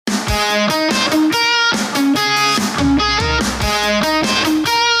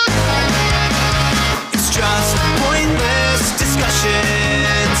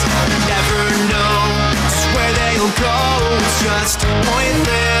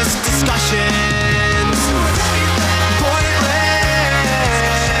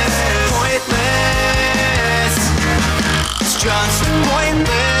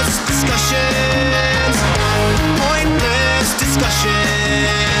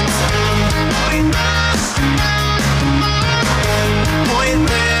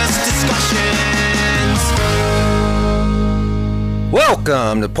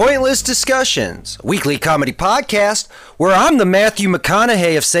Welcome to Pointless Discussions, a weekly comedy podcast where I'm the Matthew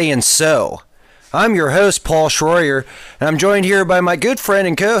McConaughey of saying so. I'm your host, Paul Schroyer, and I'm joined here by my good friend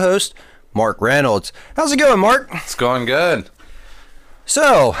and co-host, Mark Reynolds. How's it going, Mark? It's going good.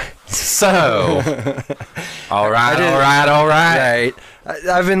 So. All right.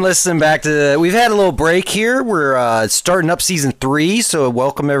 I've been listening back to, we've had a little break here. We're starting up season 3, so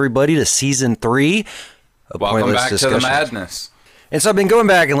welcome everybody to season 3 of Welcome Pointless back to the Discussions. madness. And so I've been going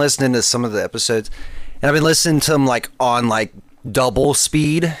back and listening to some of the episodes, and I've been listening to them on double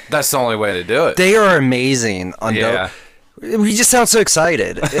speed. That's the only way to do it. They are amazing on we just sound so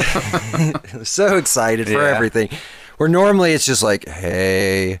excited. So excited for everything. Where normally it's just like,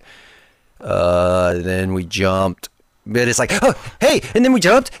 hey, then we jumped. But it's like, oh, hey, and then we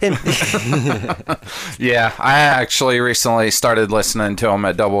jumped. And Yeah, I actually recently started listening to them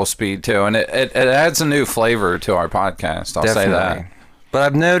at double speed too, and it adds a new flavor to our podcast. I'll say that. But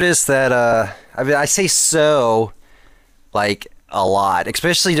I've noticed that I say so a lot,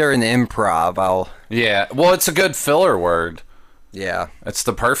 especially during the improv. Yeah, well, it's a good filler word. Yeah. It's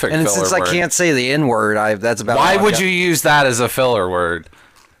the perfect And filler since word. I can't say the N word, that's about Why all would I've got. you use that as a filler word?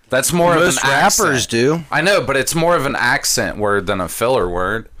 That's more Most of an rappers accent. do. I know, but it's more of an accent word than a filler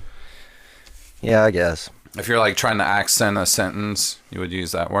word. Yeah, I guess. If you're trying to accent a sentence, you would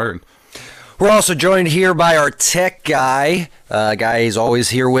use that word. We're also joined here by our tech guy. Guy is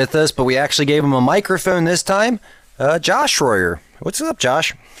always here with us, but we actually gave him a microphone this time. Josh Schroyer. What's up,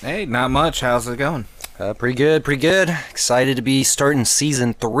 Josh? Hey, not much. How's it going? Pretty good, pretty good. Excited to be starting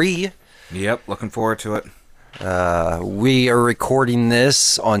season 3. Yep, looking forward to it. We are recording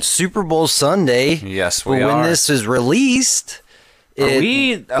this on Super Bowl Sunday. Yes, but we when are. this is released... Are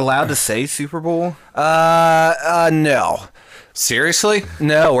we allowed to say Super Bowl? No. Seriously?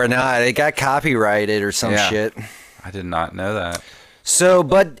 No, we're not. It got copyrighted or some Yeah. shit. I did not know that. So,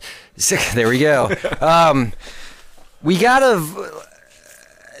 but... There we go. We gotta...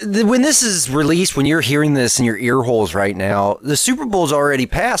 When this is released, when you're hearing this in your ear holes right now, the Super Bowl's already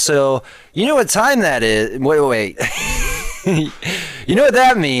passed, so you know what time that is. Wait. You know what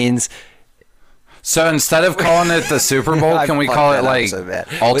that means. So instead of calling it the Super Bowl, I can we fucked call that it up so bad.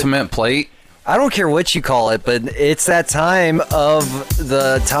 Ultimate Plate? I don't care what you call it, but it's that time of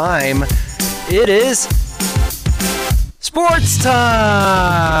the time. It is sports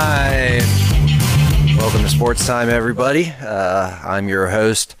time. Welcome to Sports Time, everybody. I'm your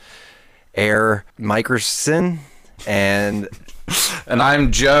host, Air Mickerson, and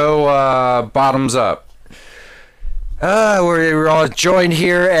I'm Joe Bottoms Up. we're all joined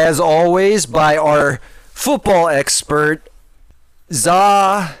here, as always, by our football expert,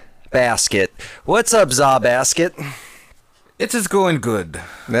 Za Basket. What's up, Za Basket? It is going good.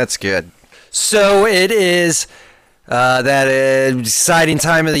 That's good. So it is that exciting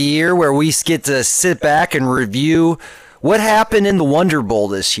time of the year where we get to sit back and review what happened in the Wonder Bowl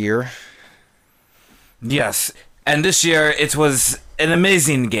this year. Yes, and this year it was an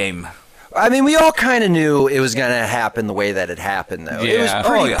amazing game. I mean, we all kind of knew it was going to happen the way that it happened, though. It was Yeah.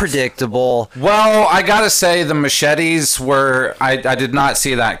 pretty Oh, yes. predictable. Well, I gotta say the machetes were... I did not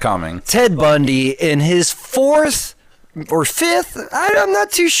see that coming. Ted Bundy in his 4th or 5th, I'm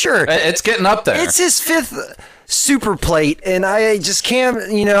not too sure. It's getting up there. It's his 5th super plate, and I just can't,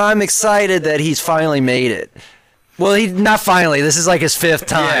 I'm excited that he's finally made it. Well, not finally. This is like his 5th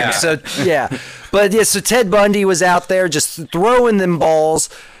time. Yeah. So, yeah. But, yeah, so Ted Bundy was out there just throwing them balls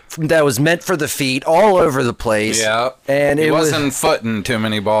that was meant for the feet all over the place. Yeah. And he it wasn't footing too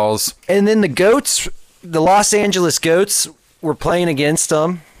many balls. And then the Goats, the Los Angeles Goats, were playing against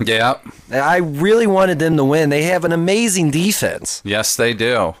them. Yeah. I really wanted them to win. They have an amazing defense. Yes, they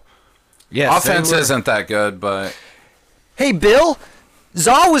do. Yes, Offense isn't that good, but... Hey, Bill,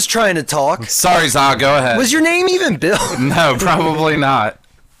 Za was trying to talk. Sorry, Za, go ahead. Was your name even Bill? No, probably not.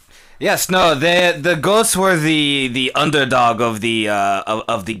 Yes, no, the Ghosts were the underdog of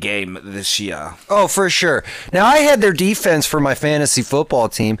the game this year. Oh, for sure. Now, I had their defense for my fantasy football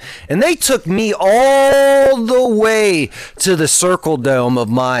team, and they took me all the way to the Circle Dome of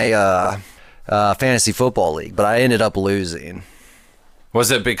my fantasy football league, but I ended up losing. Was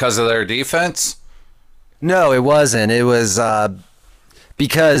it because of their defense? No, it wasn't. It was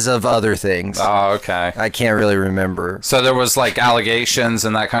because of other things. Oh, okay. I can't really remember. So there was allegations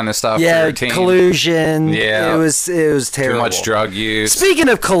and that kind of stuff for Yeah, your team? collusion. Yeah. It was Too terrible. much drug use. Speaking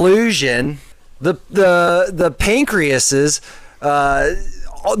of collusion, the pancreases,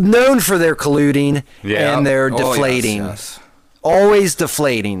 known for their colluding Yeah. and their Oh, deflating. yes. Always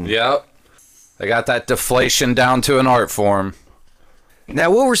deflating. Yep. They got that deflation down to an art form. Now,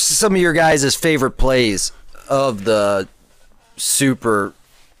 what were some of your guys' favorite plays of the super,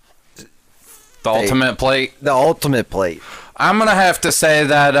 The ultimate plate. the ultimate plate. I'm going to have to say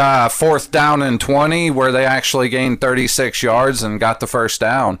that 4th down and 20 where they actually gained 36 yards and got the first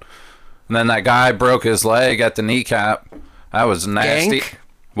down. And then that guy broke his leg at the kneecap. That was nasty. Gank?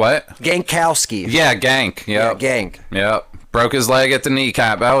 What? Gankowski. Yeah, Gank. Yep. Yeah, Gank. Yep. Broke his leg at the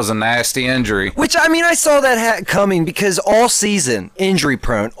kneecap. That was a nasty injury. Which, I mean, I saw that coming because all season, injury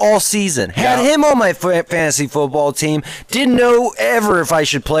prone, all season. Had Yeah. him on my fantasy football team. Didn't know ever if I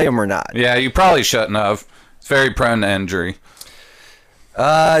should play him or not. Yeah, you probably shouldn't have. It's very prone to injury.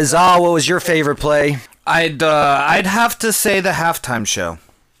 Za, what was your favorite play? I'd have to say the halftime show.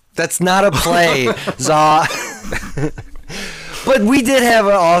 That's not a play, Za. But we did have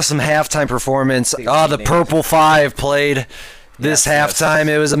an awesome halftime performance. Oh, the Purple Five played this halftime.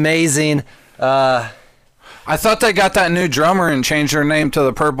 It was amazing. I thought they got that new drummer and changed their name to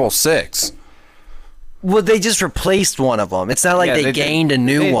the Purple Six. Well, they just replaced one of them. It's not like they gained a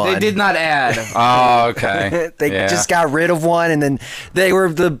new one. They did not add. Oh, okay. They Yeah. just got rid of one, and then they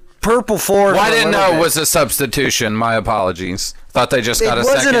were the Purple Four. Well, I for a didn't little know it bit. was a substitution. My apologies. Thought they just got It a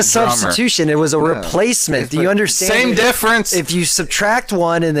wasn't second a substitution. It was a replacement. Do you understand? Same difference. If you subtract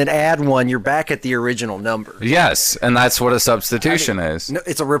one and then add one, you're back at the original number. Yes, and that's what a substitution is. No,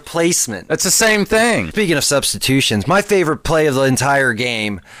 it's a replacement. It's the same thing. Speaking of substitutions, my favorite play of the entire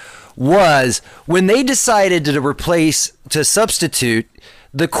game was when they decided to substitute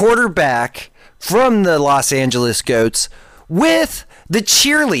the quarterback from the Los Angeles Goats with the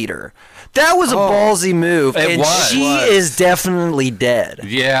cheerleader. That was a ballsy move, It and was. she is definitely dead.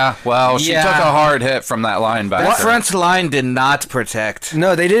 Yeah, well, she Yeah. took a hard hit from that linebacker. That front line did not protect.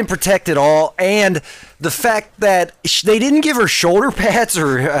 No, they didn't protect at all, and the fact that they didn't give her shoulder pads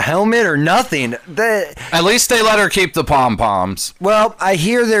or a helmet or nothing. At least they let her keep the pom-poms. Well, I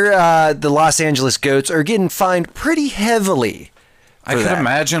hear the Los Angeles Goats are getting fined pretty heavily. I could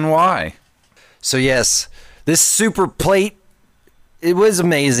imagine why. So yes, this super plate, it was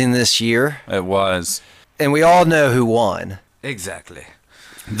amazing this year, It was. and we all know who won. Exactly.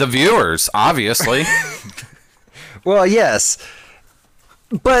 The viewers, obviously. Well, yes,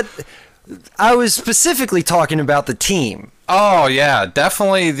 but I was specifically talking about the team. Oh, yeah,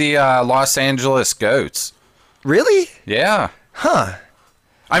 definitely the Los Angeles Goats. Really? Yeah. Huh.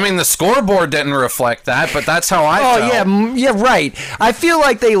 I mean, the scoreboard didn't reflect that, but that's how I Oh felt. yeah, yeah, right. I feel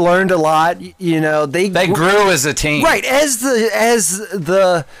like they learned a lot. You know, They grew as a team. right as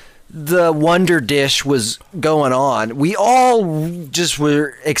the Wonder Dish was going on. We all just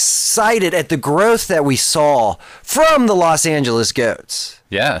were excited at the growth that we saw from the Los Angeles Goats.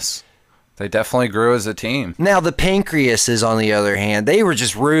 Yes. They definitely grew as a team. Now the Pancreases, on the other hand, they were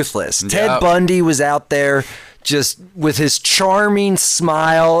just ruthless. Ted Yep. Bundy was out there just with his charming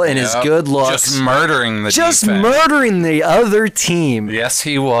smile and his Yep. good looks, Just murdering the just defense. murdering the other team. Yes,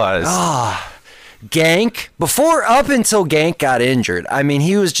 he was. Gank, up until Gank got injured, I mean,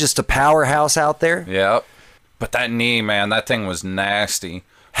 he was just a powerhouse out there. Yep. But that knee, man, that thing was nasty.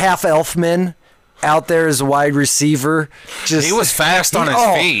 Half Elfman out there as a wide receiver. Just He was fast on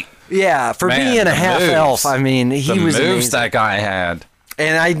his feet. Yeah, for Man, being a the half moves. elf, I mean, he The was moves amazing. that guy had.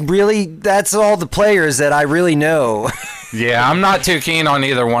 And that's all the players that I really know. Yeah, I'm not too keen on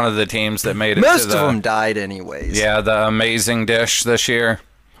either one of the teams that made it Most to the, of them died anyways. Yeah, the Amazing Dish this year.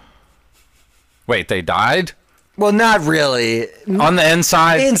 Wait, they died? Well, not really. On the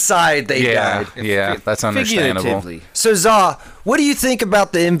inside? Inside they yeah, died. yeah, that's understandable. Figuratively. So Za, what do you think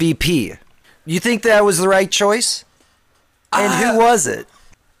about the MVP? You think that was the right choice? And who was it?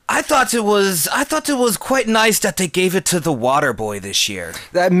 I thought it was quite nice that they gave it to the Water Boy this year.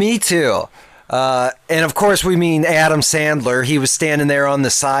 Me too. And of course, we mean Adam Sandler. He was standing there on the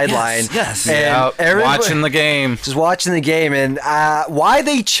sideline. yes. And Yep, everybody- watching the game. just watching the game. And why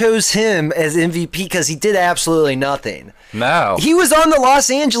they chose him as MVP? Because he did absolutely nothing. No. He was on the Los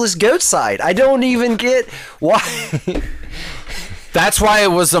Angeles Goat side. I don't even get why. That's why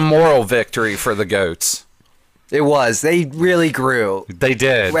it was a moral victory for the Goats. It was. They really grew They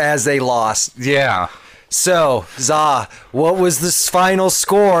did. as they lost. Yeah. So, Za, what was this final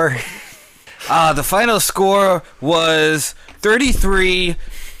score? The final score was 33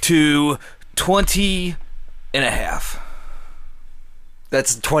 to 20 and a half.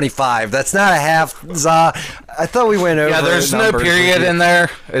 That's 25. That's not a half, Za. I thought we went over. Yeah, there's no numbers with period you. in there.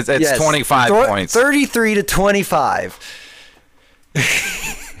 It's Yes. 25 points. 33 to 25.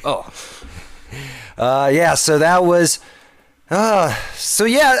 Oh. Yeah, so that was. So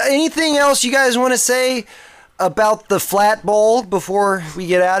yeah, anything else you guys want to say about the Flat Bowl before we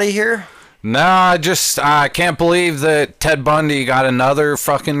get out of here? No, I can't believe that Ted Bundy got another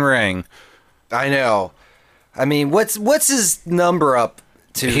fucking ring. I know. I mean, what's his number up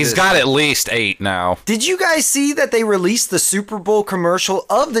to? He's this? got at least 8 now. Did you guys see that they released the Super Bowl commercial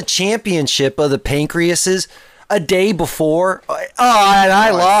of the championship of the Pancreases a day before? Oh, and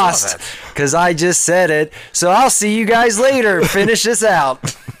I lost because I just said it. So I'll see you guys later. Finish this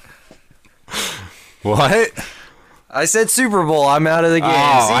out. What? I said Super Bowl. I'm out of the game.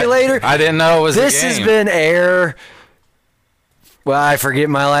 Oh, See you later. I didn't know it was This a game. has been Air. Well, I forget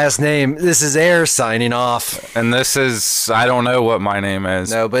my last name. This is Air signing off. And this is, I don't know what my name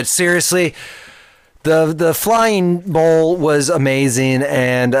is. No, but seriously, the flying bowl was amazing,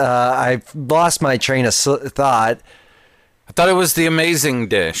 and I lost my train of thought. I thought it was the amazing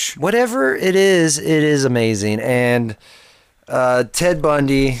dish. Whatever it is amazing. And Ted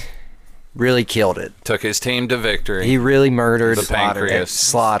Bundy really killed it. Took his team to victory. He really murdered, The pancreas.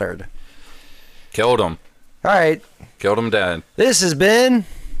 slaughtered. Killed him. All right, Killed him dead. this has been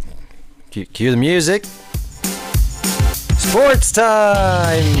cue the music. Sports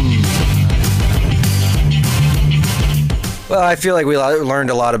time. Well, I feel like we learned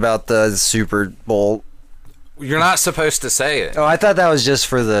a lot about the Super Bowl. You're not supposed to say it. Oh, I thought that was just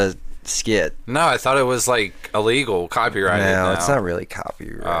for the skit. No, I thought it was like illegal, copyrighted. No, now. it's not really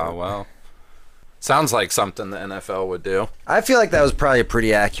copyright. Oh, well. Sounds like something the NFL would do. I feel like that was probably a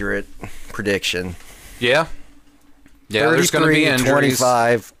pretty accurate prediction. Yeah. Yeah, there's going to be 33, injuries.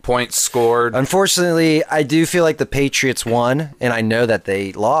 25. Points scored. Unfortunately, I do feel like the Patriots won, and I know that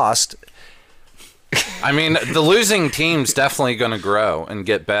they lost. I mean, the losing team's definitely going to grow and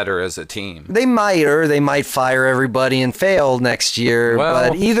get better as a team. They might, or they might fire everybody and fail next year. Well-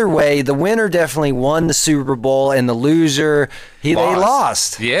 but either way, the winner definitely won the Super Bowl, and the loser, they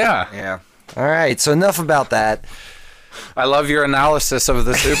lost. Yeah. Yeah. All right, so enough about that. I love your analysis of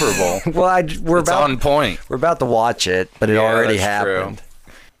the Super Bowl. Well, we're It's about on point. we're about to watch it, but it Yeah, already that's true. happened.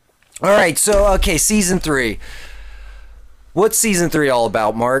 All right, so okay, season 3. What's season 3 all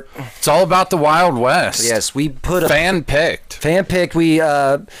about, Mark? It's all about the Wild West. Yes, we put a Fan picked. fan pick. We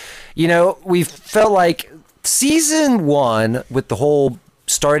we felt like season 1 with the whole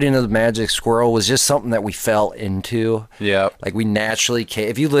starting of the Magic Squirrel was just something that we fell into. Yep. Like we naturally came.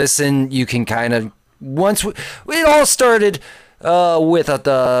 If you listen, you can kind of it all started with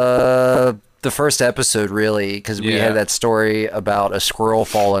the first episode, really, because we Yeah. had that story about a squirrel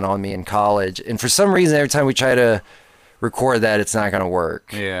falling on me in college, and for some reason, every time we try to record that, it's not going to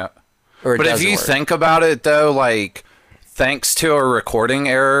work. Yeah. Or it But if doesn't you work. think about it, though, like, thanks to a recording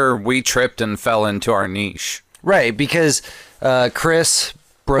error, we tripped and fell into our niche. Right, because Chris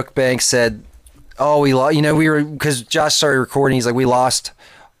Brookbank said, "Oh, we lost." You know, we were because Josh started recording. He's like, "We lost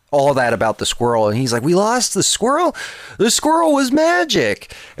all that about the squirrel," and he's like, "We lost the squirrel. The squirrel was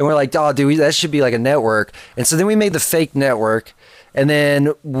magic." And we're like, "Oh, dude, that should be like a network." And so then we made the fake network, and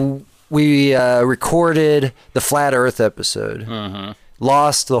then we recorded the Flat Earth episode. Mm-hmm.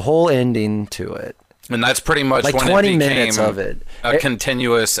 Lost the whole ending to it. And that's pretty much Like when 20 it became minutes of it. a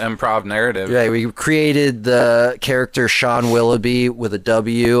continuous improv narrative. Right, we created the character Sean Willoughby with a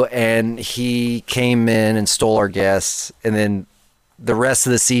W, and he came in and stole our guests, and then the rest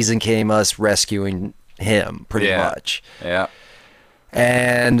of the season came us rescuing him, pretty Yeah. much. Yeah.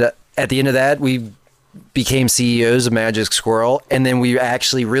 And at the end of that, we became CEOs of Magic Squirrel, and then we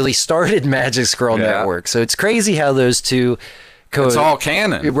actually really started Magic Squirrel Yeah. Network. So it's crazy how those two It's all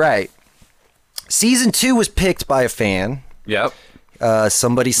canon. Right. Season 2 was picked by a fan. Yep.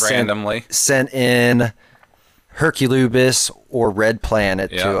 Somebody Randomly. sent in Herculubus or Red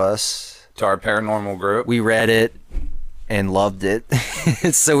Planet Yeah. to us. To our paranormal group. We read it and loved it.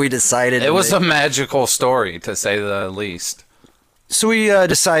 So we decided It was a magical story, to say the least. So we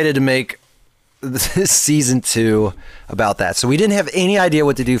decided to make season 2 about that. So we didn't have any idea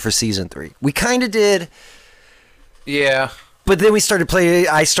what to do for season 3. We kind of did, Yeah. but then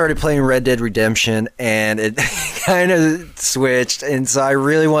I started playing Red Dead Redemption, and it kind of switched, and so I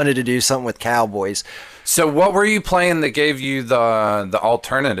really wanted to do something with cowboys. So what were you playing that gave you the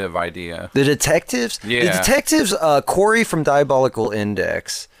alternative idea? The detectives? Yeah. The detectives, Corey from Diabolical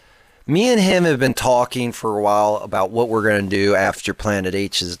Index, me and him have been talking for a while about what we're going to do after Planet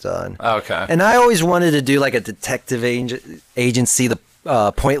H is done. Okay. And I always wanted to do like a detective agency, the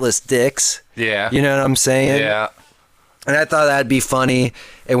Pointless Dicks. Yeah. You know what I'm saying? Yeah. And I thought that'd be funny,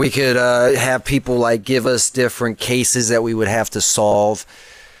 and we could have people like give us different cases that we would have to solve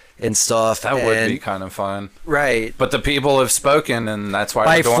and stuff. That would And- be kind of fun. right. But the people have spoken, and that's why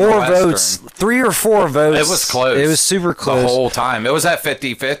By we're doing 4 the Western. votes, 3 or 4 votes. It was close. It was super close. The whole time. It was at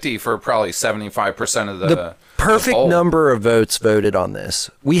 50-50 for probably 75% of The perfect poll. number of votes voted on this.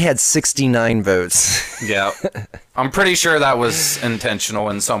 We had 69 votes. Yeah. I'm pretty sure that was intentional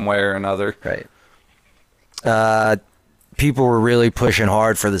in some way or another. Right. people were really pushing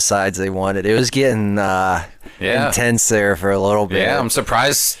hard for the sides they wanted. It was getting intense there for a little bit. Yeah, I'm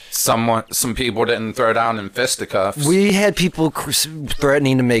surprised some people didn't throw down in fisticuffs. We had people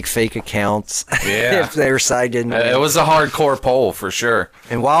threatening to make fake accounts if their side didn't win. It was a hardcore poll for sure.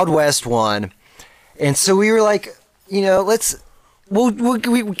 And Wild West won. And so we were like,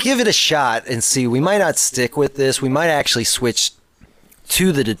 we'll give it a shot and see. We might not stick with this. We might actually switch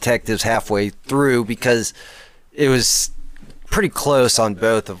to the detectives halfway through because it was pretty close on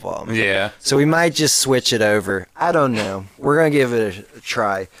both of them. Yeah. So we might just switch it over. I don't know. We're going to give it a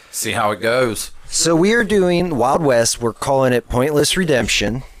try. See how it goes. So we are doing Wild West. We're calling it Pointless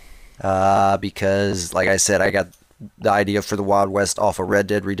Redemption because, like I said, I got the idea for the Wild West off of Red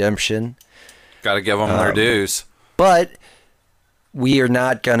Dead Redemption. Got to give them their dues. But we are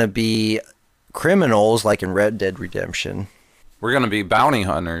not going to be criminals like in Red Dead Redemption. We're going to be bounty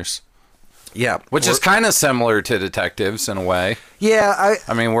hunters. Yeah. Which is kind of similar to detectives in a way. Yeah.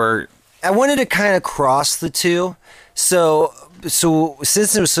 I wanted to kind of cross the two. So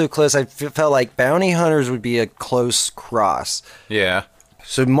since it was so close, I felt like bounty hunters would be a close cross. Yeah.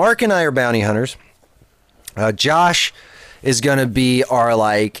 So Mark and I are bounty hunters. Josh is going to be our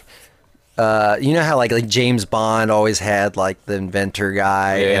you know how like James Bond always had like the inventor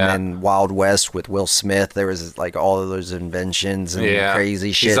guy, and then Wild West with Will Smith, there was like all of those inventions and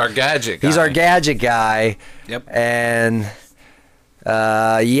crazy shit. He's our gadget guy. He's our gadget guy. Yep. And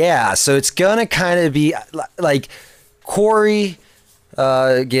so it's gonna kind of be like Corey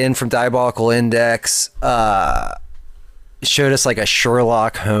again from Diabolical Index showed us like a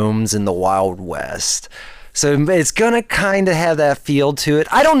Sherlock Holmes in the Wild West. So it's going to kind of have that feel to it.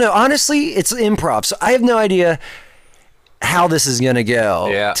 I don't know. Honestly, it's improv. So I have no idea how this is going to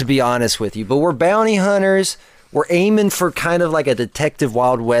go, to be honest with you. But we're bounty hunters. We're aiming for kind of like a Detective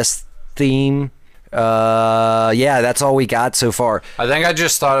Wild West theme. That's all we got so far. I think I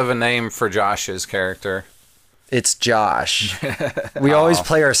just thought of a name for Josh's character. It's Josh. We always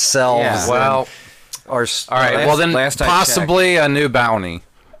play ourselves. Yeah. Well, all right. Well, then possibly a new bounty.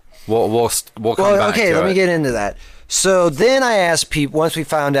 We'll come back to it. Let me get into that. So then I asked people, once we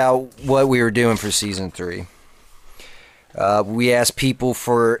found out what we were doing for season 3, we asked people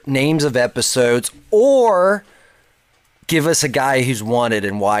for names of episodes or give us a guy who's wanted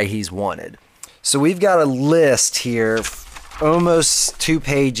and why he's wanted. So we've got a list here, almost 2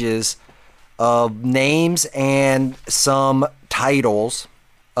 pages of names and some titles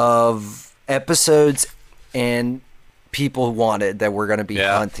of episodes and people wanted that we're going to be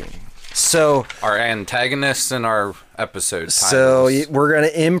hunting. So our antagonists and our episode titles. So we're going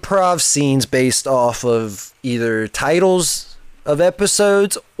to improv scenes based off of either titles of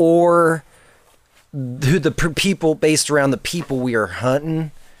episodes or the people based around the people we are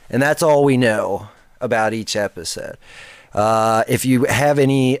hunting, and that's all we know about each episode. If you have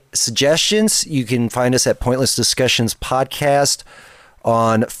any suggestions, you can find us at Pointless Discussions Podcast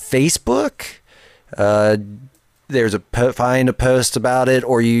on Facebook. There's find a post about it,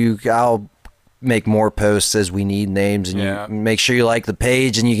 or I'll make more posts as we need names, and you make sure you like the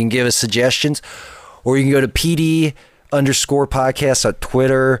page, and you can give us suggestions, or you can go to PD_podcast on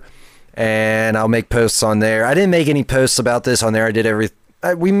Twitter, and I'll make posts on there. I didn't make any posts about this on there. I did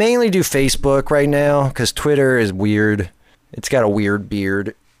we mainly do Facebook right now because Twitter is weird. It's got a weird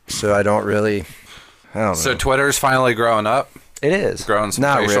beard, so I don't know. So Twitter's finally growing up. It is growing some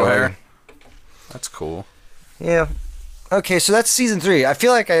not facial really. hair. That's cool. Yeah. Okay, so that's season 3. I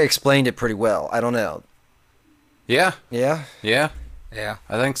feel like I explained it pretty well. I don't know. Yeah. Yeah? Yeah.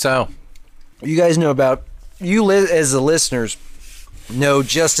 I think so. You guys know as the listeners, know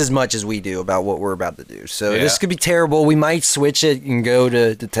just as much as we do about what we're about to do. So this could be terrible. We might switch it and go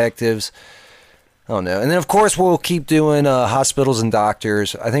to detectives. I don't know. And then, of course, we'll keep doing hospitals and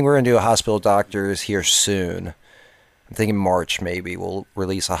doctors. I think we're going to do a hospital doctors here soon. I'm thinking March, maybe. We'll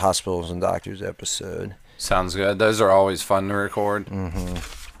release a hospitals and doctors episode. Sounds good. Those are always fun to record. Mm-hmm.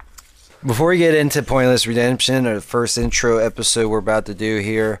 Before we get into Pointless Redemption, or the first intro episode we're about to do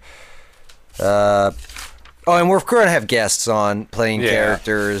here, and we're going to have guests on playing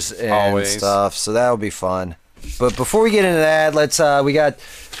characters and stuff, so that'll be fun. But before we get into that, we got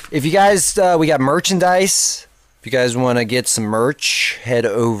merchandise. If you guys want to get some merch, head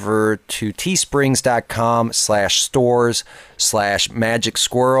over to teesprings.com/stores/Magic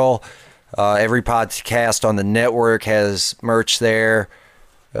Squirrel. Every podcast on the network has merch there,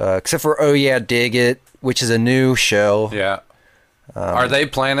 except for Oh Yeah Dig It, which is a new show. Yeah. Are they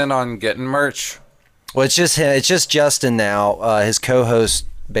planning on getting merch? Well, it's just Justin now. His co-host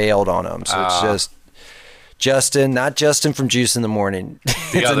bailed on him, so it's just Justin, not Justin from Juice in the Morning.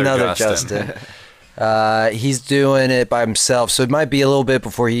 It's other another Justin. He's doing it by himself, so it might be a little bit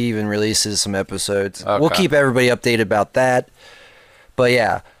before he even releases some episodes. Okay. We'll keep everybody updated about that. But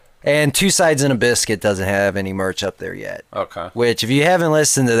yeah, and Two Sides and a Biscuit doesn't have any merch up there yet. Okay. Which, if you haven't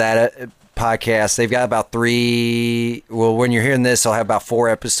listened to that podcast, they've got about 3. Well, when you're hearing this, I'll have about 4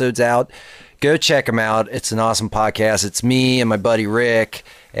 episodes out. Go check them out. It's an awesome podcast. It's me and my buddy Rick,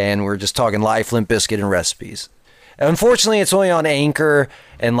 and we're just talking life, Limp Bizkit, and recipes. Unfortunately, it's only on Anchor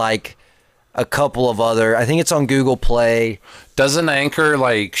and like a couple of other. I think it's on Google Play. Doesn't Anchor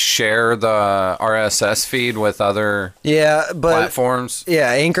like share the RSS feed with other platforms?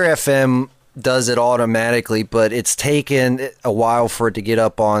 Yeah, Anchor FM does it automatically, but it's taken a while for it to get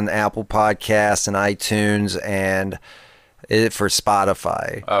up on Apple Podcasts and iTunes and for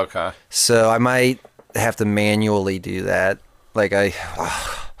Spotify. Okay. So I might have to manually do that, like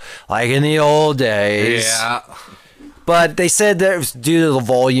in the old days. Yeah. But they said that it was due to the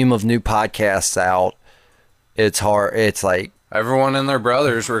volume of new podcasts out. It's hard. It's like everyone and their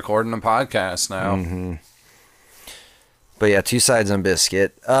brothers recording a podcast now. Mm-hmm. But yeah, Two Sides and a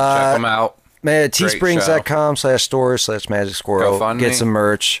Biscuit. Check them out. Man, teesprings.com/store/Magic Squirrel. GoFundMe. Get some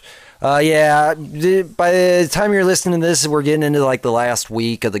merch. Yeah, by the time you're listening to this, we're getting into like the last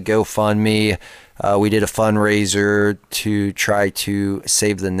week of the GoFundMe. We did a fundraiser to try to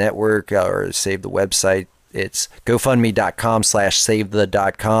save the network or save the website. It's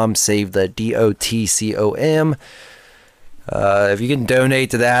GoFundMe.com/SaveThe.com. Save the DOTCOM. If you can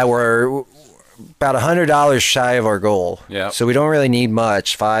donate to that, we're about $100 shy of our goal. Yeah. So we don't really need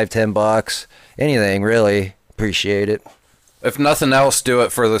much. $5-10, anything really. Appreciate it. If nothing else, do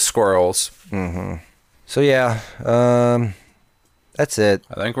it for the squirrels. Mm-hmm. So yeah, that's it.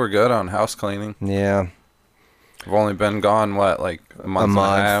 I think we're good on house cleaning. Yeah. We've only been gone, what, like a month and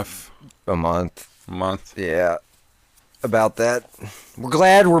a half? A month. A month. Yeah. About that. We're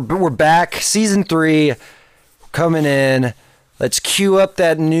glad we're back. Season 3 coming in. Let's cue up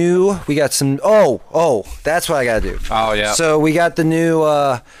that new. We got some. Oh, that's what I gotta do. Oh yeah. So we got the new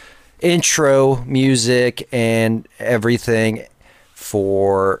intro music and everything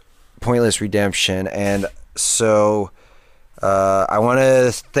for Pointless Redemption, and so I want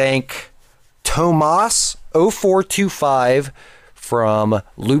to thank Tomas0425 from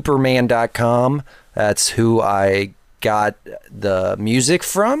Looperman.com. That's who I got the music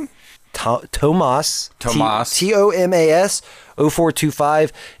from. Tomas. Tomas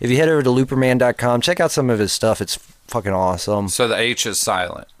 0425. If you head over to Looperman.com, check out some of his stuff. It's fucking awesome. So the H is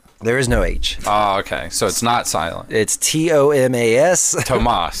silent. There is no H. Oh, okay. So it's not silent. It's Tomas.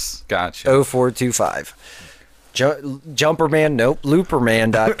 Tomas. Gotcha. 0425. Jumperman, nope.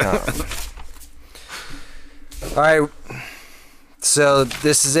 Looperman.com. All right. So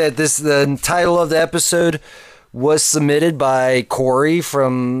this is it. The title of the episode was submitted by Corey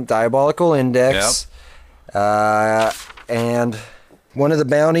from Diabolical Index. Yep. And one of the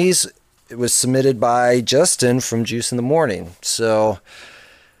bounties, it was submitted by Justin from Juice in the Morning. So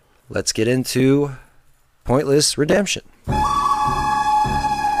let's get into Pointless Redemption. Well,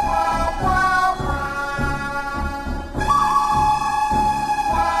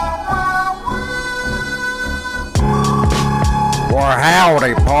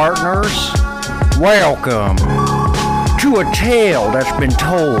 howdy, partners. Welcome to a tale that's been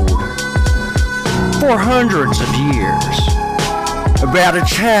told for hundreds of years about a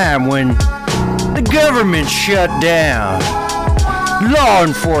time when the government shut down. Law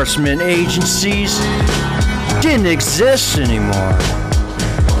enforcement agencies didn't exist anymore.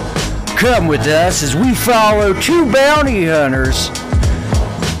 Come with us as we follow 2 bounty hunters,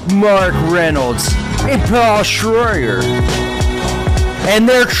 Mark Reynolds and Paul Schroyer, and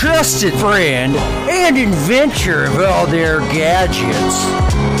their trusted friend and inventor of all their gadgets,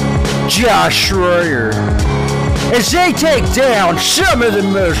 Josh Schroyer, as they take down some of the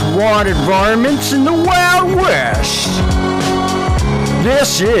most wanted varmints in the Wild West.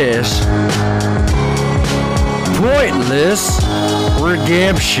 This is Pointless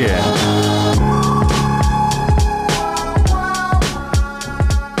Redemption.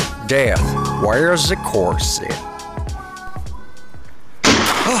 Death, where's the corset?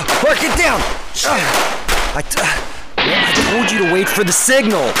 Mark, get down! I told you to wait for the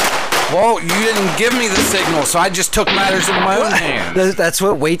signal. Well, you didn't give me the signal, so I just took matters into my own hands. That's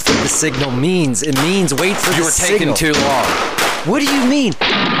what wait for the signal means. It means wait for the signal. You were taking too long. What do you mean?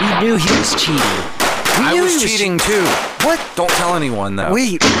 We knew he was cheating. I was cheating too. What? Don't tell anyone though.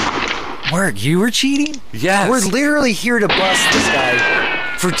 Wait. Mark, you were cheating? Yes. We're literally here to bust this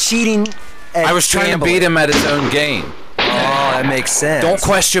guy for cheating at I was trying to beat him at his own game. Oh, That makes sense. Don't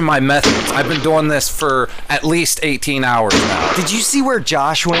question my methods. I've been doing this for at least 18 hours now. Did you see where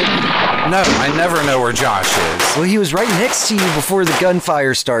Josh went? No, I never know where Josh is. Well, he was right next to you before the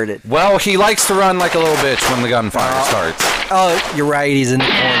gunfire started. Well, he likes to run like a little bitch when the gunfire starts. Oh, you're right. He's in the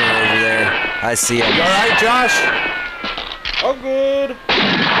corner over there. I see him. You all right, Josh? Oh, good.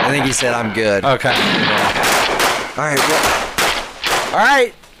 I think he said I'm good. Okay. All right. Well, all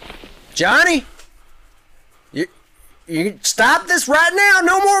right, Johnny. You stop this right now.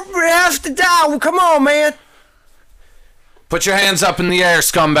 No more have to die. Well, come on, man. Put your hands up in the air,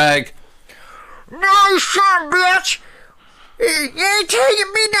 scumbag. No, you son of a bitch. You ain't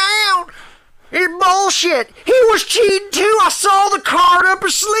taking me down. It's bullshit. He was cheating too. I saw the card up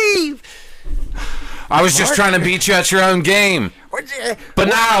his sleeve. I was just trying to beat you at your own game. But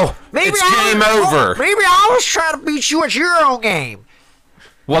now, it's game over. Maybe I was trying to beat you at your own game.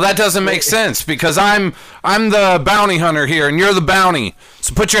 Well, that doesn't make sense because I'm the bounty hunter here and you're the bounty.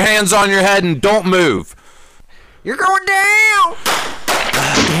 So put your hands on your head and don't move. You're going down.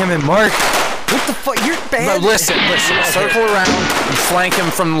 Damn it, Mark. What the fuck? You're bad. No, listen. Circle around and flank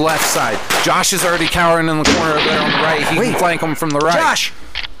him from the left side. Josh is already cowering in the corner over there on the right. He can flank him from the right. Josh.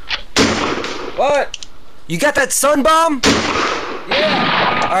 What? You got that sun bomb?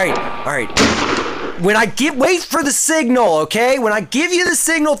 Yeah. All right. Wait for the signal, okay? When I give you the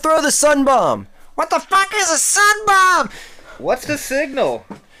signal, throw the sun bomb. What the fuck is a sun bomb? What's the signal?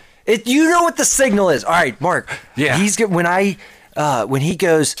 You know what the signal is. All right, Mark. Yeah. He's good when he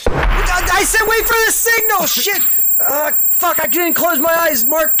goes. I said wait for the signal. Shit. Fuck! I didn't close my eyes.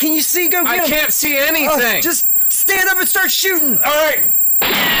 Mark, can you see? Go get him. I can't see anything. Just stand up and start shooting. All right.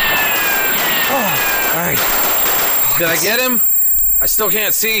 All right. Did I get him? I still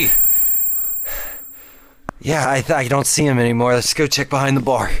can't see. Yeah, I don't see him anymore. Let's go check behind the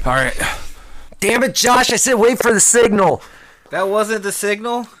bar. All right. Damn it, Josh! I said wait for the signal. That wasn't the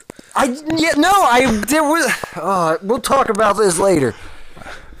signal? We'll talk about this later.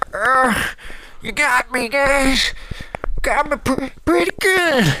 You got me, guys. Got me pretty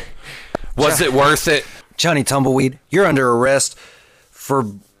good. Was it worth it? Johnny Tumbleweed, you're under arrest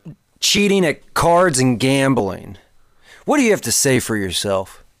for cheating at cards and gambling. What do you have to say for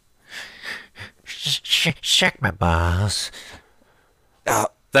yourself? Check my balls.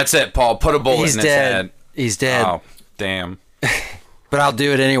 That's it, Paul. Put a bullet in his head. He's dead. Oh, damn. But I'll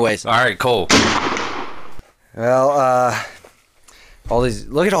do it anyways. All right, cool. Well,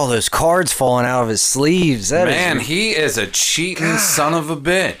 look at all those cards falling out of his sleeves. He is a cheating son of a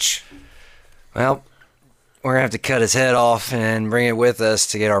bitch. Well, we're gonna have to cut his head off and bring it with us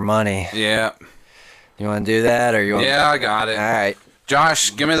to get our money. Yeah. You want to do that, or you want? Yeah, I got it. All right,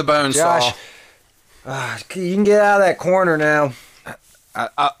 Josh, give me the bone saw. You can get out of that corner now. All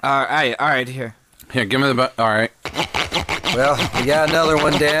right, here. Here, give me the bone. All right. Well, we got another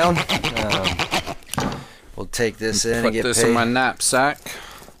one down. We'll take this in and get Put this paid. in my knapsack.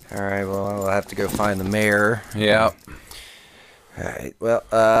 All right. Well, I'll have to go find the mayor. Yeah. All right. Well,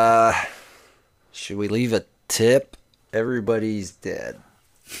 should we leave a tip? Everybody's dead.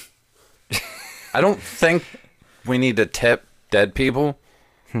 I don't think we need to tip dead people.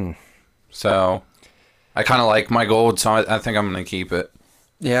 So, I kind of like my gold, so I think I'm going to keep it.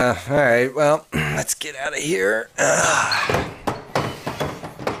 Yeah. All right. Well, let's get out of here.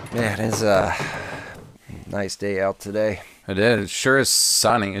 Man, it's a nice day out today. It is. It sure is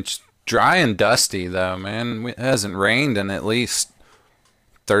sunny. It's dry and dusty, though, man. It hasn't rained in at least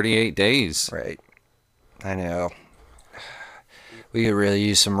 38 days. Right. I know. We could really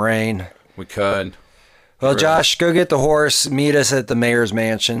use some rain. We could. Well, Josh, go get the horse. Meet us at the mayor's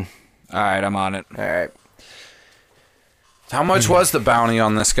mansion. All right, I'm on it. All right. How much was the bounty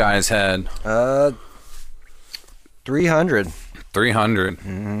on this guy's head? 300. 300.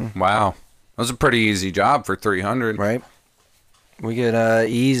 Mm-hmm. Wow. That was a pretty easy job for 300. Right. We could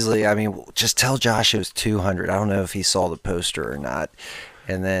easily, just tell Josh it was 200. I don't know if he saw the poster or not.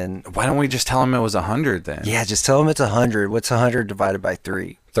 And then... Why don't we just tell him it was 100 then? Yeah, just tell him it's 100. What's 100 divided by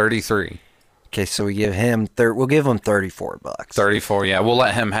 3? 33. Okay, so we give him... we'll give him $34. 34, yeah. We'll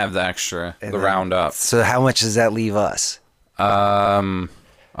let him have the extra, the round up. So how much does that leave us?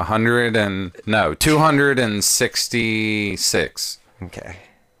 266. Okay.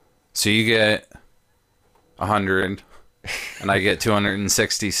 So you get 100, and I get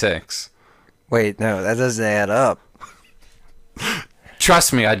 266. Wait, no, that doesn't add up.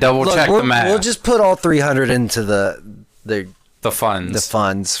 Trust me, I double-checked the math. We'll just put all 300 into the funds. The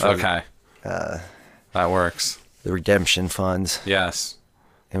funds. For, okay. That works. The redemption funds. Yes.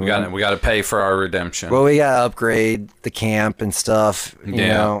 And we got to pay for our redemption. Well, we got to upgrade the camp and stuff. You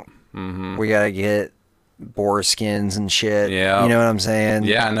know, Mm-hmm. we got to get boar skins and shit. Yeah. You know what I'm saying?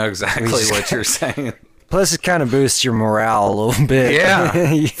 Yeah, I know exactly what you're saying. Plus, it kind of boosts your morale a little bit.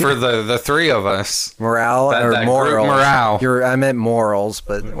 Yeah, for the three of us. Morale That or group morals? morale. I meant morals,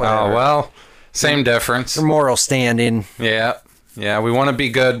 but whatever. Oh, well, same difference. Your moral standing. Yeah, we want to be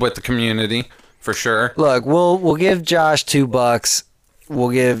good with the community, for sure. Look, we'll give Josh $2. We'll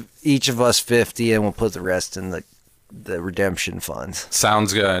give each of us 50, and we'll put the rest in the redemption funds.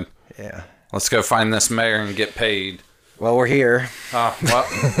 Sounds good. Yeah. Let's go find this mayor and get paid. Well, we're here. Oh, well,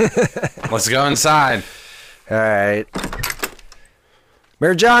 let's go inside. All right.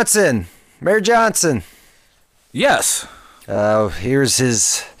 Mayor Johnson. Yes.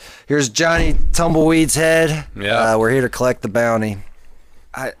 Here's Johnny Tumbleweed's head. Yeah. We're here to collect the bounty.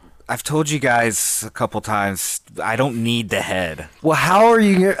 I've told you guys a couple times, I don't need the head. Well, how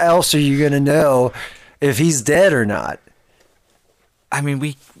else are you gonna know if he's dead or not? I mean,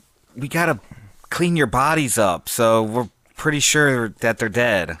 we gotta clean your bodies up, so we're pretty sure that they're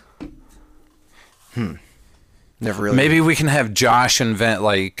dead. Never really. Maybe we can have Josh invent,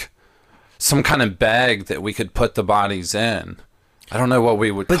 like, some kind of bag that we could put the bodies in. I don't know what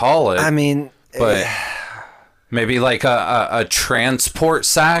we would call it. I mean, but maybe like a transport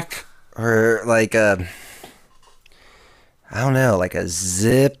sack. or like I don't know, like a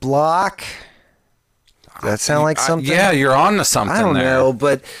Ziploc. Does that sound like something? Yeah, you're on to something. I don't there. know,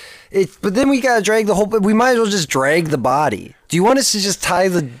 but then we gotta drag the whole. We might as well just drag the body. Do you want us to just tie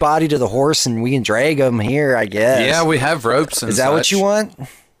the body to the horse and we can drag him here? I guess. Yeah, we have ropes and Is that what such. you want?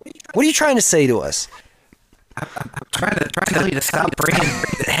 What are you trying to say to us? Trying to tell you to stop bringing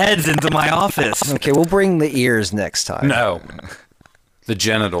heads into my office. Okay, we'll bring the ears next time. No, the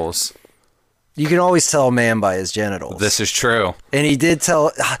genitals. You can always tell a man by his genitals. This is true. And he did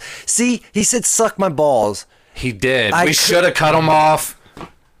tell. See, he said, "Suck my balls." He did. I We could- should have cut him off.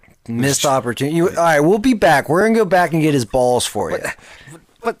 Missed opportunity. All right, we'll be back. We're gonna go back and get his balls for you.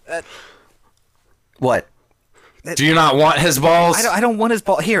 But What? Do you not want his balls? I don't want his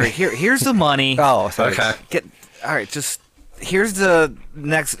ball. Here's the money. Oh, thanks. Okay. All right, just here's the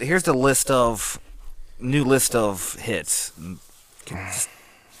new list of hits.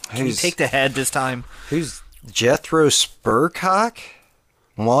 Can you take the head this time? Who's Jethro Spurcock?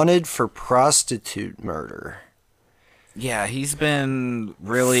 Wanted for prostitute murder. Yeah, he's been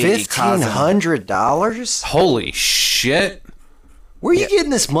really causing- $1,500? Holy shit. Where are you getting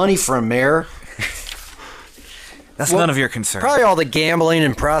this money from, Mayor? That's none of your concern. Probably all the gambling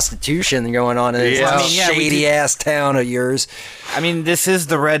and prostitution going on in this Yeah. little I mean, yeah, we shady do- ass town of yours. I mean, this is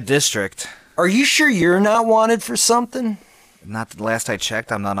the red district. Are you sure you're not wanted for something? Not the last I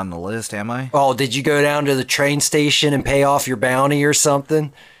checked, I'm not on the list, am I? Oh, did you go down to the train station and pay off your bounty or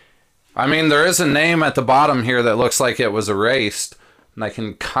something? I mean, there is a name at the bottom here that looks like it was erased. And I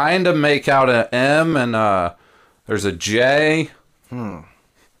can kind of make out an M and there's a J.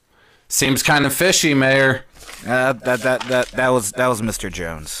 Seems kind of fishy, Mayor. That was Mr.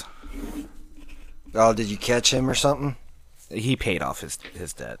 Jones. Oh, did you catch him or something? He paid off his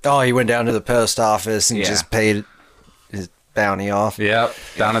debt. Oh, he went down to the post office and Yeah. just paid his bounty off. Yep,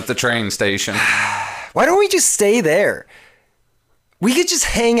 down at the train station. Why don't we just stay there? We could just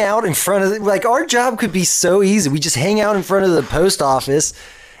hang out in front of like our job could be so easy. We just hang out in front of the post office,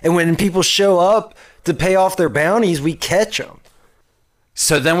 and when people show up to pay off their bounties, we catch them.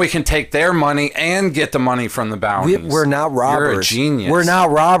 So then we can take their money and get the money from the bounties. We're not robbers. You're a genius. We're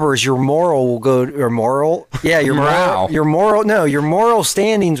not robbers. Your moral will go. Your moral? Yeah, your Morale. Your moral. No, your moral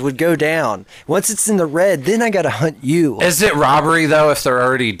standings would go down once it's in the red. Then I got to hunt you. Is it robbery, though, if they're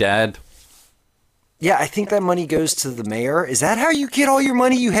already dead? Yeah, I think that money goes to the mayor. Is that how you get all your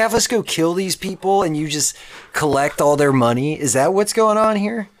money? You have us go kill these people and you just collect all their money? Is that what's going on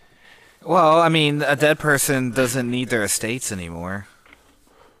here? Well, I mean, a dead person doesn't need their estates anymore.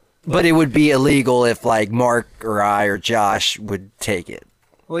 But it would be illegal if like Mark or I or Josh would take it.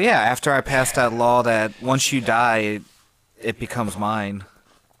 Well, yeah, after I passed that law that once you die, it becomes mine.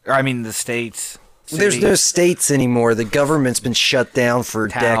 Or, I mean, the states. There's city. no states anymore. The government's been shut down for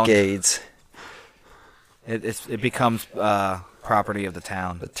Town. decades. It becomes property of the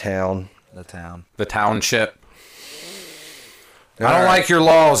town. The town. The town. The township. I All don't right. like your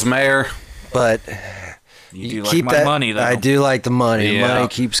laws, Mayor. But You do keep like my that money, though. I do like the money. Yeah. The money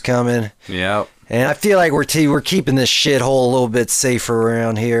keeps coming. Yep. And I feel like we're keeping this shithole a little bit safer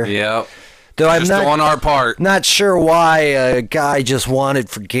around here. Yep. Though I'm Just not doing our part. Not sure why a guy just wanted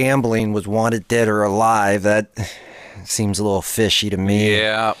for gambling was wanted dead or alive. That seems a little fishy to me.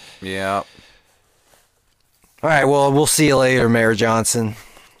 Yep. Yep. All right, well, we'll see you later, Mayor Johnson.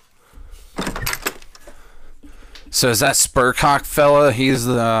 So is that Spurcock fella? He's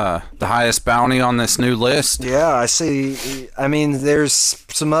the highest bounty on this new list? Yeah, I see. I mean, there's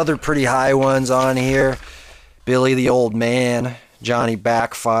some other pretty high ones on here. Billy the Old Man, Johnny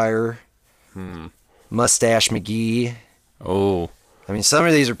Backfire, Mustache McGee. Oh. I mean, some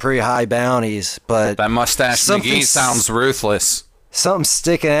of these are pretty high bounties, but That Mustache something McGee sounds ruthless. something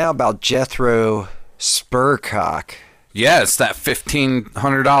sticking out about Jethro Spurcock. Yeah, it's that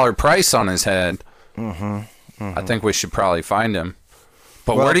 $1,500 price on his head. I think we should probably find him.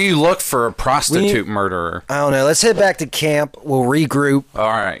 But Well, where do you look for a prostitute murderer? I don't know. Let's head back to camp. We'll regroup, All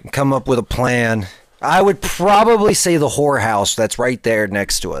right. come up with a plan. I would probably say the whorehouse that's right there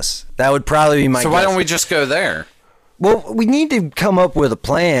next to us. That would probably be my So guess. why don't we just go there? Well, we need to come up with a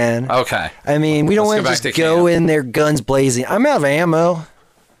plan. Okay. I mean, we don't Let's want go to back just to go camp. in there guns blazing. I'm out of ammo.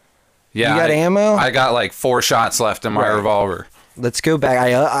 Yeah. You got ammo? I got like 4 shots left in my Right. revolver. Let's go back.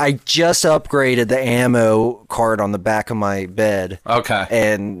 I just upgraded the ammo card on the back of my bed, Okay.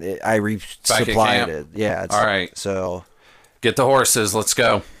 and I Back at resupplied camp? it. Yeah. All right. So, Get the horses. Let's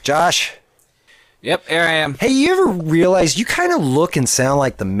go. Josh, Yep, here I am. hey, you ever realize you kind of look and sound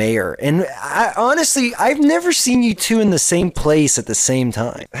like the mayor? And honestly, I've never seen you two in the same place at the same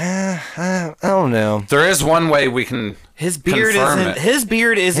time. I don't know. There is one way we can His beard confirm isn't. it. His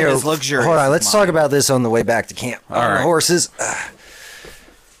beard isn't Here, as luxurious. Hold on, as let's mine. talk about this on the way back to camp. All right. Horses.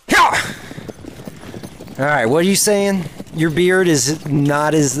 All right, what are you saying? Your beard is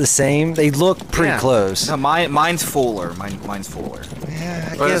not as the same. They look pretty Yeah. close. No, mine's fuller. Mine's fuller. Yeah,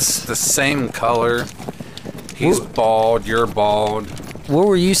 I But it's guess. the same color. He's Well- bald. You're bald. What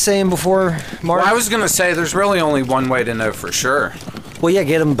were you saying before, Mark? Well, I was going to say there's really only one way to know for sure. Well, yeah,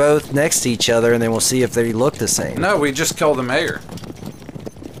 get them both next to each other, and then we'll see if they look the same. No, we just kill the mayor.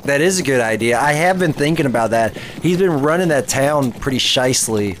 That is a good idea. I have been thinking about that. He's been running that town pretty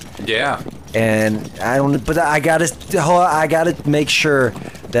shicely, Yeah. and I don't. But I gotta make sure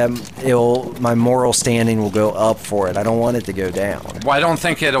that my moral standing will go up for it. I don't want it to go down. Well, I don't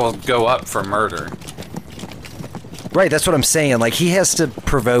think it'll go up for murder. Right, that's what I'm saying. Like, he has to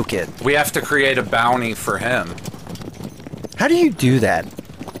provoke it. We have to create a bounty for him. How do you do that?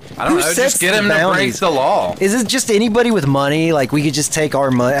 I don't Who know. sets Just get the him to break bounties? the law. Is it just anybody with money? Like, we could just take our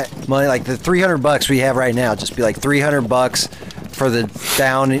money, like the $300 we have right now, just be like $300 for the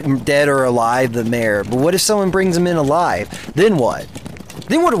down, dead or alive, the mayor. But what if someone brings him in alive? Then what?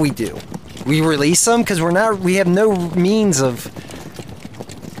 Then what do we do? We release them because we have no means of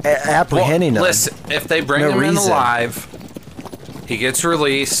apprehending them. Listen, if they bring No him in reason. alive, he gets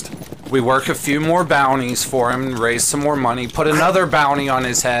released. We work a few more bounties for him, raise some more money, put another bounty on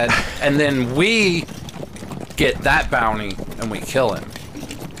his head, and then we get that bounty and we kill him.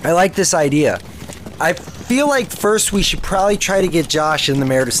 I like this idea. I feel like first we should probably try to get Josh and the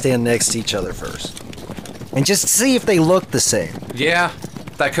mayor to stand next to each other first. And just see if they look the same. Yeah,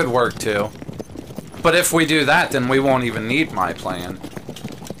 that could work too. But if we do that, then we won't even need my plan.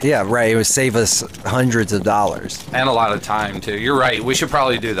 Yeah, right. It would save us hundreds of dollars. And a lot of time too. You're right. We should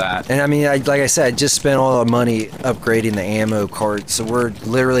probably do that. And I mean, like I said, I just spent all the money upgrading the ammo cart, so we're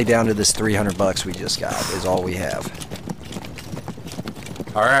literally down to this $300 we just got is all we have.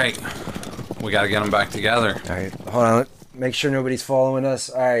 All right. We got to get them back together. All right, hold on. Make sure nobody's following us.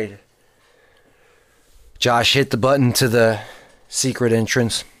 All right. Josh, hit the button to the secret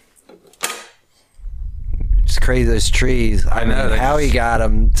entrance. It's crazy, those trees. I know, mean, they how he just- got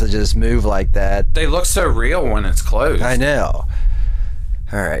them to just move like that. They look so real when it's closed. I know.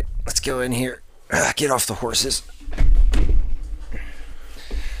 All right, let's go in here. Get off the horses.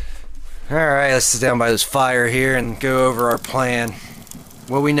 All right, let's sit down by this fire here and go over our plan.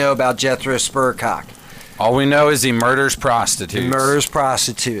 What we know about Jethro Spurcock. All we know is he murders prostitutes. He murders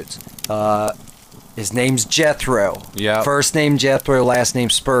prostitutes. His name's Jethro. Yep. First name Jethro, last name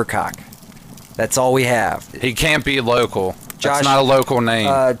Spurcock. That's all we have. He can't be local. Josh, That's not a local name.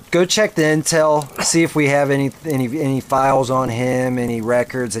 Go check the intel. See if we have any files on him, any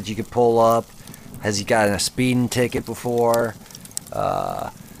records that you could pull up. Has he gotten a speeding ticket before?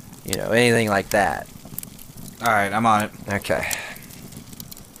 Anything like that. All right, I'm on it. Okay.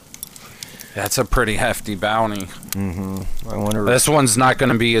 That's a pretty hefty bounty. I wonder. This one's not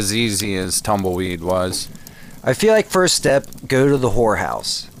going to be as easy as Tumbleweed was. I feel like first step, go to the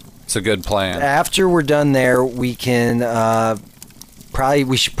whorehouse. It's a good plan. After we're done there, we can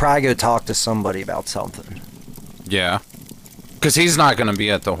we should probably go talk to somebody about something. Yeah. Because he's not going to be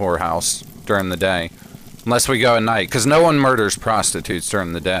at the whorehouse during the day. Unless we go at night. Because no one murders prostitutes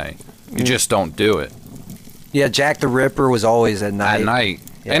during the day. You just don't do it. Yeah, Jack the Ripper was always at night. At night.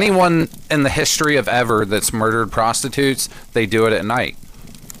 Yeah. Anyone in the history of ever that's murdered prostitutes, they do it at night.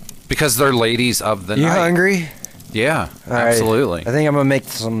 Because they're ladies of the You night. hungry? Yeah, All right. absolutely. I think I'm gonna make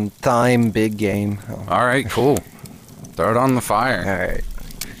some thyme big game. All right, cool. Throw it on the All fire. right.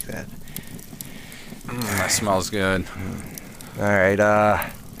 That smells good. All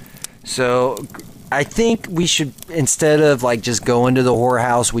right. So I think we should, instead of like just going to the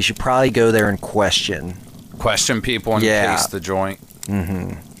whorehouse, we should probably go there and question. Question people and Yeah. taste the joint.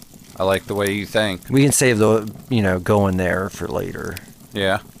 Mm-hmm. I like the way you think. We can save the, going there for later.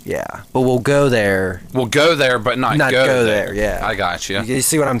 Yeah. Yeah, but we'll go there. We'll go there, but not go there. Yeah, I got you. You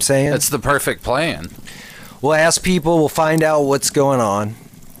see what I'm saying? It's the perfect plan. We'll ask people. We'll find out what's going on.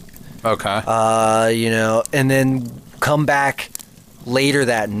 Okay. And then come back later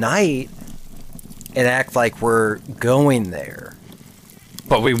that night and act like we're going there.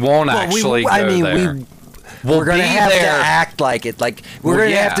 But we won't actually go there. We're gonna be have to there. act like it. Like we're Well,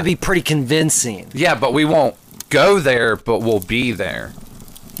 gonna yeah. have to be pretty convincing. Yeah, but we won't go there, but we'll be there.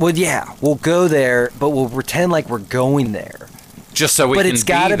 Well, yeah, we'll go there, but we'll pretend like we're going there. Just so we But can it's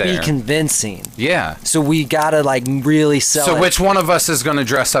got to be be there. convincing. Yeah. So we gotta like really sell So it. which one of us is going to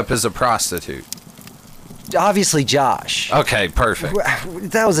dress up as a prostitute? Obviously, Josh. Okay, perfect.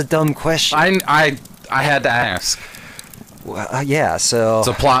 That was a dumb question. I had to ask. Well, yeah. So It's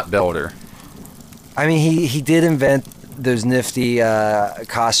a plot builder. I mean, he did invent those nifty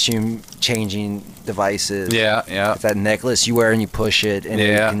costume changing devices. Yeah, yeah. With that necklace you wear and you push it, and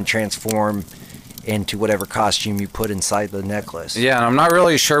Yeah. it can transform into whatever costume you put inside the necklace. Yeah, and I'm not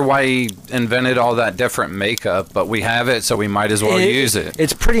really sure why he invented all that different makeup, but we have it, so we might as well use it.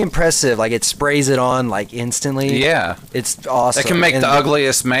 It's pretty impressive. Like it sprays it on like instantly. Yeah. It's awesome. It can make And the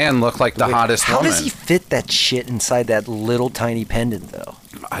ugliest man look like the wait, hottest How woman. does he fit that shit inside that little tiny pendant though?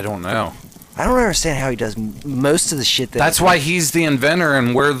 I don't know. I don't understand how he does most of the shit that. That's why he's the inventor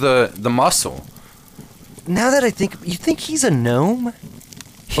and we're the muscle. Now that I think, you think he's a gnome?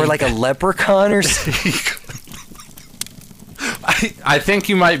 Or like a leprechaun or something? I think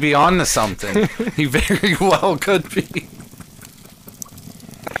you might be on to something. He very well could be.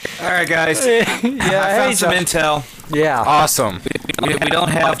 All right, guys. I found some intel. Yeah. Awesome. We don't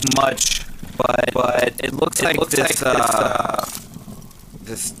have much, but it looks like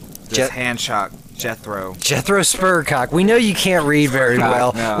this Jet- handshot Jethro. Jethro Spurcock. We know you can't read very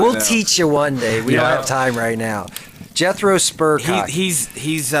well. No, we'll no. teach you one day. We don't Yeah. have time right now. Jethro Spurcock. He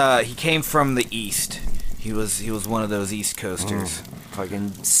came from the east. He was one of those East Coasters.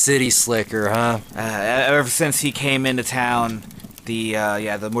 Fucking city slicker, huh? Ever since he came into town, the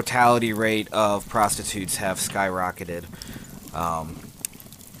mortality rate of prostitutes have skyrocketed.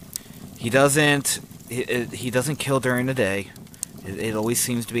 He doesn't kill during the day. It always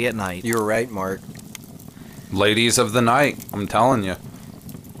seems to be at night. You were right, Mark. Ladies of the night, I'm telling you.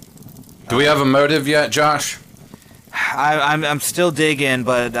 Do we have a motive yet, Josh? I'm still digging,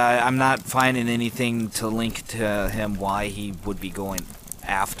 but I'm not finding anything to link to him why he would be going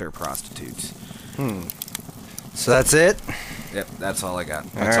after prostitutes. So that's it? Yep, that's all I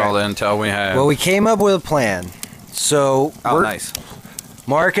got. That's All all the intel we have. Well, we came up with a plan. So Nice.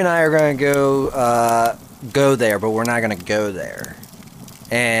 Mark and I are going to go there, but we're not going to go there.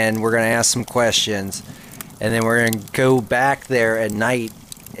 And we're going to ask some questions, and then we're going to go back there at night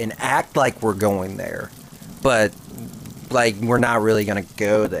and act like we're going there, but like we're not really going to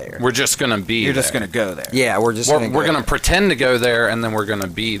go there. We're just going to be You're there. just gonna go there. Yeah, we're just We're going going to pretend to go there, and then we're going to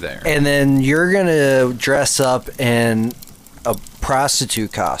be there. And then you're going to dress up in a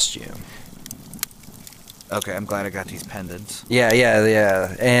prostitute costume. Okay, I'm glad I got these pendants.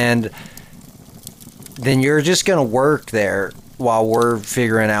 Yeah. And then you're just going to work there while we're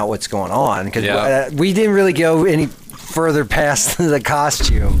figuring out what's going on. Because Yeah. we didn't really go any further past the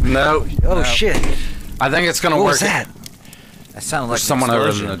costume. No. Oh, no. shit. I think it's going to What work. was that? That sounded like There's someone over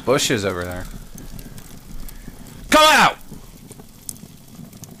in the bushes over there. Come out!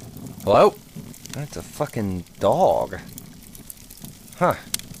 Hello? That's a fucking dog. Huh.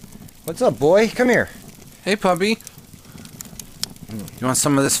 What's up, boy? Come here. Hey, puppy. You want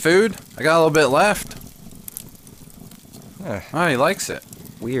some of this food? I got a little bit left. Huh. Oh, he likes it.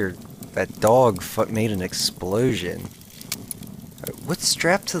 Weird. That dog made an explosion. What's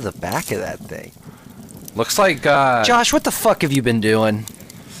strapped to the back of that thing? Looks like, Josh, what the fuck have you been doing?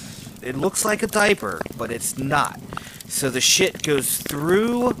 It looks like a diaper, but it's not. So the shit goes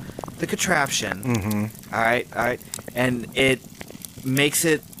through the contraption. Mm-hmm. All right, and it makes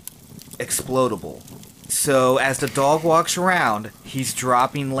it explodable. So as the dog walks around, he's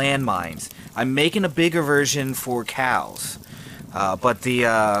dropping landmines. I'm making a bigger version for cows, but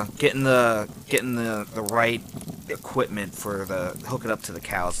the getting the right equipment for the hook it up to the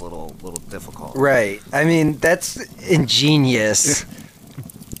cows a little difficult. Right. I mean, that's ingenious.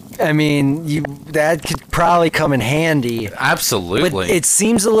 I mean, that could probably come in handy. Absolutely. But it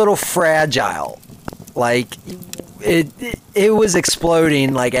seems a little fragile. Like it was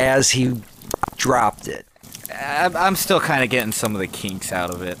exploding like as he dropped it. I'm still kind of getting some of the kinks out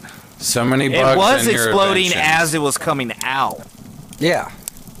of it. So many bugs. It was in your exploding inventions. as it was coming out. Yeah.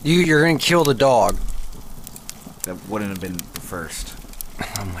 You're gonna kill the dog. That wouldn't have been the first.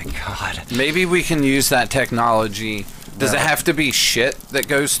 Oh my god. Maybe we can use that technology. Does it have to be shit that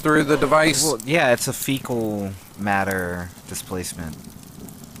goes through the device? Well, yeah, it's a fecal matter displacement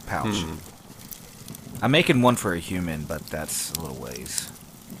pouch. I'm making one for a human, but that's a little ways.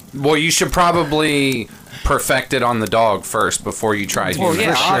 Well, you should probably perfect it on the dog first before you try Well, human.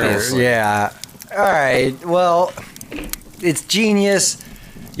 yeah, For sure. obviously. Yeah. All right. Well, it's genius.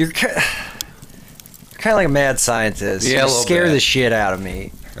 You're kind of like a mad scientist. Yeah, a You little scare bit. the shit out of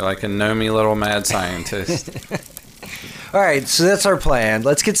me. You're like a gnomey little mad scientist. All right, so that's our plan.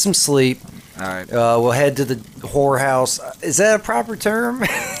 Let's get some sleep. All right. We'll head to the whorehouse. Is that a proper term?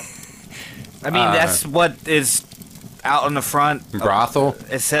 I mean, that's what is out in the front. Brothel?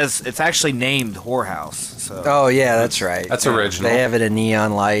 It says it's actually named whorehouse. So Oh yeah, that's right. That's original. They have it in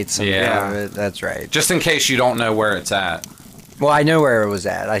neon lights. And Yeah. that's right. Just in case you don't know where it's at. Well, I know where it was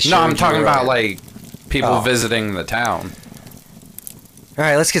at. No, I'm talking about earlier. like people Oh. visiting the town. All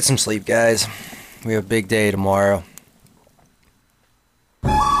right, let's get some sleep, guys. We have a big day tomorrow.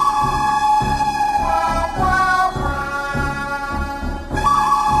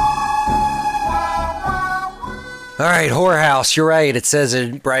 All right, whorehouse. You're right. It says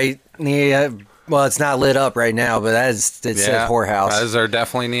it right. Yeah. Well, it's not lit up right now, but it says whorehouse. Those are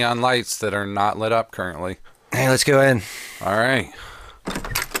definitely neon lights that are not lit up currently. Hey, let's go in. All right.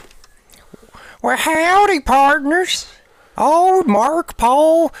 Well, howdy, partners. Oh, Mark,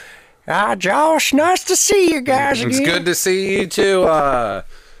 Paul, Josh. Nice to see you guys It's again. good to see you too,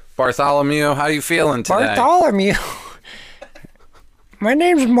 Bartholomew. How you feeling today? Bartholomew. My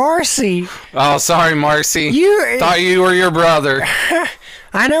name's Marcy. Oh, sorry, Marcy. You- Thought you were your brother.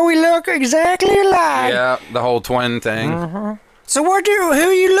 I know we look exactly alike. Yeah, the whole twin thing. So who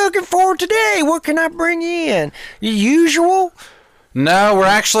are you looking for today? What can I bring you in? Your usual? No, we're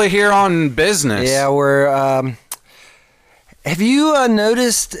actually here on business. Yeah, we're. Have you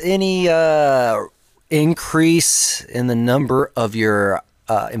noticed any increase in the number of your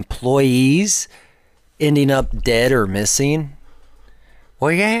employees ending up dead or missing?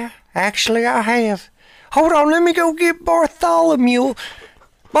 Well, yeah, actually, I have. Hold on, let me go get Bartholomew.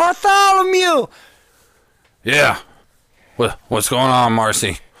 Bartholomew! Yeah. What's going on,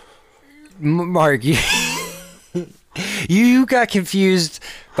 Marcy? Mark, you got confused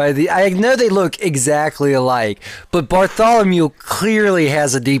by I know they look exactly alike, but Bartholomew clearly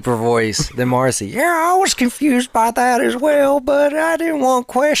has a deeper voice than Marcy. Yeah, I was confused by that as well, but I didn't want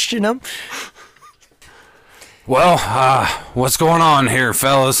to question him. Well, what's going on here,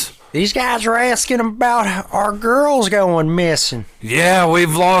 fellas? These guys are asking about our girls going missing. Yeah,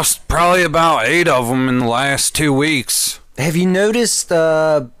 we've lost probably about 8 of them in the last 2 weeks. Have you noticed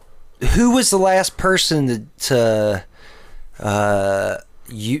who was the last person to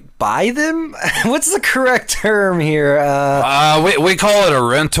you buy them? What's the correct term here? We call it a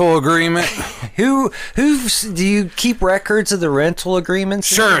rental agreement. Who do you keep records of the rental agreements?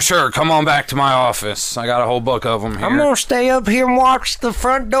 Sure. Come on back to my office. I got a whole book of them here. I'm gonna stay up here and watch the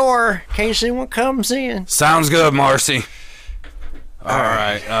front door in case anyone comes in. Sounds good, Marcy. All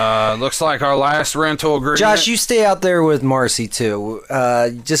right. Looks like our last rental agreement. Josh, you stay out there with Marcy too.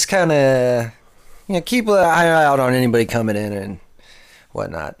 Just kind of, keep an eye out on anybody coming in and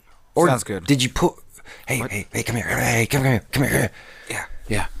whatnot. Or Sounds good. Did you put? Hey, come here. Hey, come here.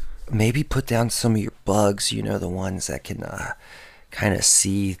 Yeah. Maybe put down some of your bugs. The ones that can kind of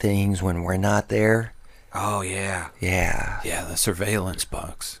see things when we're not there. Oh yeah. Yeah. Yeah, the surveillance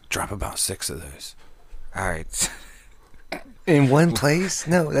bugs. Drop about 6 of those. All right. In one place?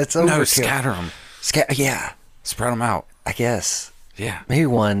 No, that's overkill. No, scatter them. Yeah, Spread them out. I guess. Yeah. Maybe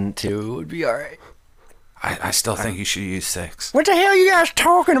 1, 2 would be all right. I still think you should use 6. What the hell are you guys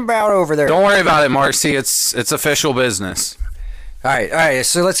talking about over there? Don't worry about it, Marcy. It's official business. All right.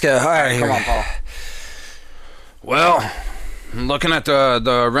 So let's go. All right, Come on, Paul. Well, I'm looking at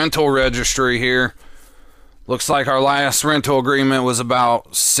the rental registry here. Looks like our last rental agreement was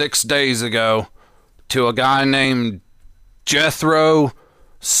about 6 days ago to a guy named Jethro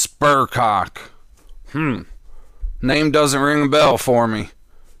Spurcock. Name doesn't ring a bell for me.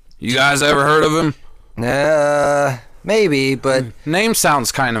 You guys ever heard of him? Maybe, but Name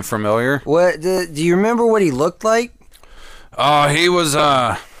sounds kind of familiar. what? Do you remember what he looked like? He was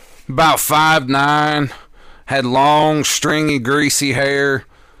about 5'9", had long, stringy, greasy hair,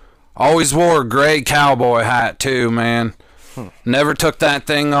 Always wore a gray cowboy hat too, man. Never took that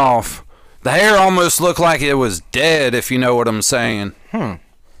thing off. The hair almost looked like it was dead, if you know what I'm saying.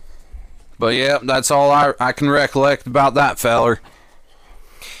 But yeah, that's all I can recollect about that feller.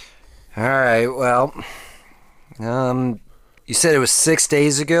 All right, well, you said it was 6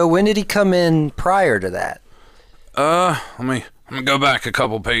 days ago. When did he come in prior to that? I'm gonna go back a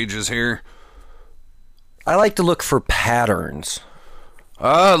couple pages here. I like to look for patterns.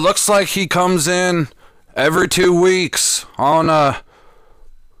 Looks like he comes in every 2 weeks on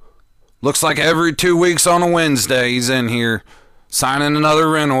looks like every 2 weeks on a Wednesday he's in here signing another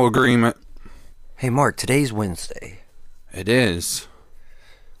rental agreement. Hey, Mark, today's Wednesday. It is.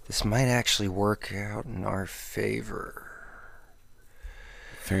 This might actually work out in our favor.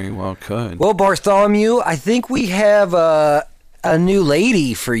 Very well could. Well, Bartholomew, I think we have a new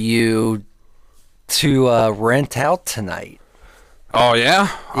lady for you to rent out tonight. Oh,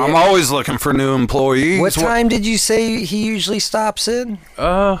 yeah? I'm always looking for new employees. What time did you say he usually stops in?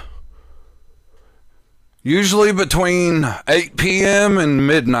 Usually between 8 p.m. and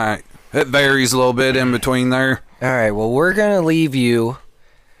midnight. It varies a little bit in between there. All right, well, we're going to leave you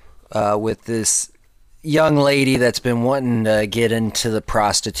with this young lady that's been wanting to get into the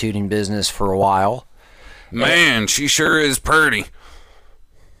prostituting business for a while. Man, she sure is pretty.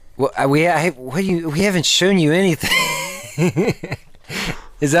 Well, we haven't shown you anything.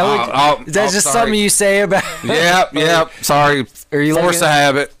 Is that just sorry. something you say about? Yep. Sorry. Are you Force a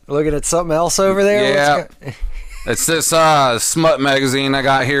habit. looking at something else over there? Yeah. It's this smut magazine I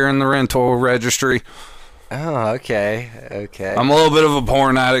got here in the rental registry. Oh, okay. I'm a little bit of a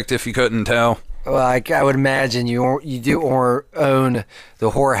porn addict, if you couldn't tell. Well, I would imagine you do own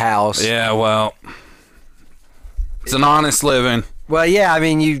the whorehouse. Yeah, well, it's an honest living. Well, yeah, I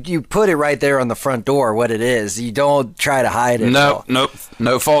mean, you put it right there on the front door, what it is. You don't try to hide it. Nope.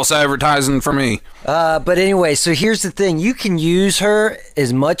 No false advertising for me. But anyway, so here's the thing. You can use her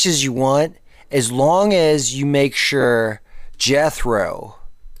as much as you want, as long as you make sure Jethro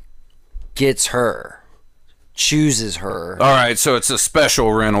gets her, chooses her. All right, so it's a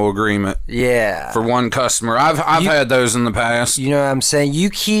special rental agreement. Yeah. For one customer. I've had those in the past. You know what I'm saying? You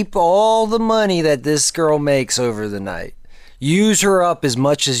keep all the money that this girl makes over the night. Use her up as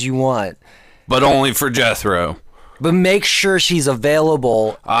much as you want. But only for Jethro. But make sure she's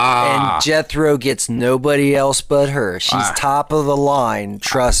available, and Jethro gets nobody else but her. She's top of the line,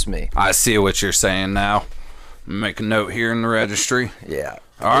 trust me. I see what you're saying now. Make a note here in the registry. Yeah.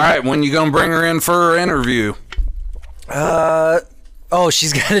 All right, when you gonna bring her in for her interview? Oh,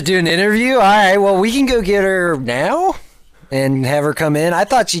 she's got to do an interview? All right, well, we can go get her now and have her come in. I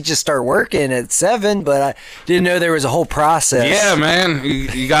thought she'd just start working at 7, but I didn't know there was a whole process. Yeah, man.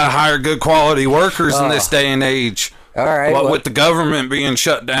 You got to hire good quality workers in this day and age. All right. What with the government being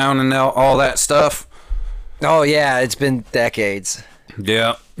shut down and all that stuff. Oh, yeah, it's been decades.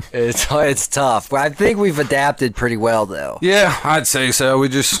 Yeah. It's tough. I think we've adapted pretty well, though. Yeah, I'd say so.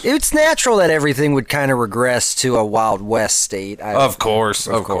 It's natural that everything would kind of regress to a Wild West state. Of course.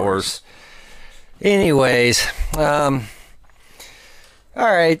 Anyways, all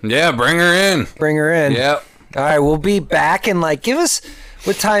right. Yeah, bring her in. Yep. All right, we'll be back in give us,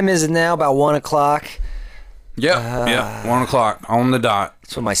 what time is it now? About 1 o'clock? Yep. 1 o'clock on the dot.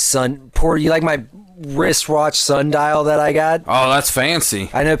 So my you like my wristwatch sundial that I got? Oh, that's fancy.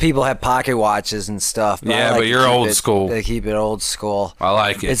 I know people have pocket watches and stuff. But yeah, but you're old school. They keep it old school. I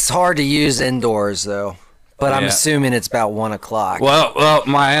like it. It's hard to use indoors, though. But I'm assuming it's about 1 o'clock. Well,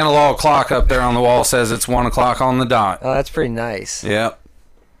 my analog clock up there on the wall says it's 1 o'clock on the dot. Oh, that's pretty nice. Yep.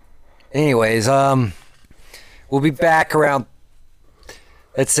 Anyways, we'll be back around.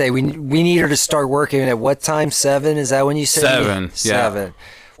 Let's say we need her to start working at what time? 7? Is that when you said? 7. 7. Yeah.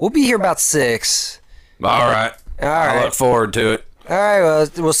 We'll be here about 6. All right. I look forward to it. All right. Well,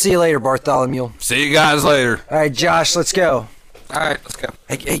 we'll see you later, Bartholomew. See you guys later. All right, Josh. Let's go. All right, let's go.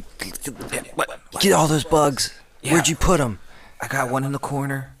 Hey, get all those bugs. Yeah. Where'd you put them? I got one in the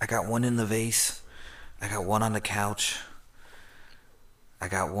corner. I got one in the vase. I got one on the couch. I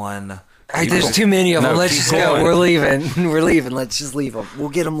got one. All right, there's too many of them. Let's just go. Going. We're leaving. Let's just leave them. We'll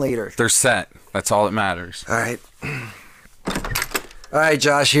get them later. They're set. That's all that matters. All right. All right,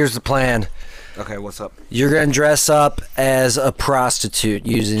 Josh, here's the plan. Okay, what's up? You're going to dress up as a prostitute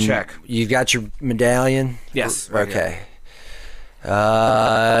using... Check. You've got your medallion? Yes. Right. Okay.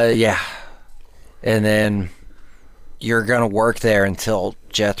 Yeah. And then you're going to work there until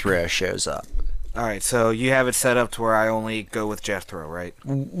Jethro shows up. All right, so you have it set up to where I only go with Jethro, right?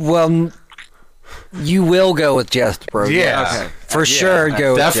 Well, you will go with Jethro. Yeah. Okay. For sure,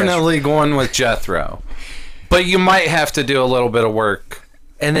 go with Definitely going with Jethro. But you might have to do a little bit of work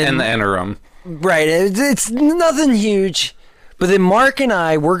And then in the interim. right, it's nothing huge. But then Mark and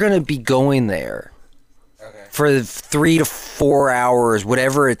I, we're going to be going there for 3 to 4 hours,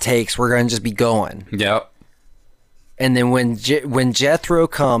 whatever it takes. We're going to just be going. Yep. And then when Jethro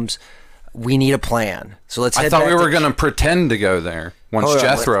comes, we need a plan. So let's. I head thought back we were to- going to pretend to go there once Hold on,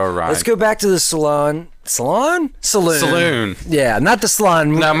 Jethro arrived. Let's go back to the salon. Saloon. Saloon. Yeah, not the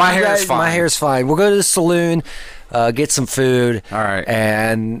salon. No, my hair's fine. My hair's fine. We'll go to the saloon, get some food. All right.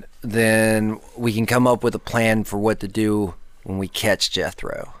 And then we can come up with a plan for what to do when we catch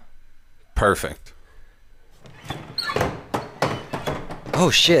Jethro. Perfect. Oh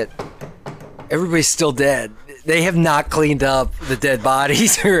shit! Everybody's still dead. They have not cleaned up the dead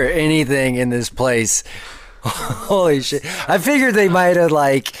bodies or anything in this place. Holy shit! I figured they might have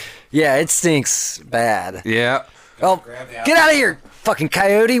yeah, it stinks bad. Yeah. Oh, get out of here, fucking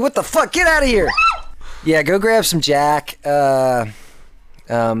coyote! What the fuck? Get out of here! Yeah, go grab some Jack. Oh,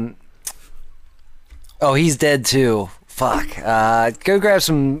 he's dead too. Fuck. Go grab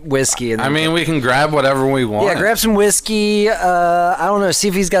some whiskey. And I mean, we can grab whatever we want. yeah, grab some whiskey. I don't know. See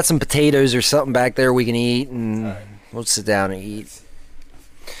if he's got some potatoes or something back there we can eat, and we'll sit down and eat.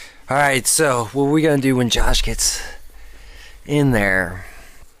 All right. So, what are we gonna do when Josh gets in there?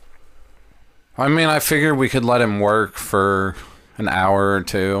 I mean, I figured we could let him work for an hour or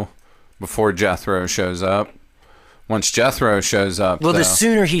two before Jethro shows up. Once Jethro shows up, Well, though, the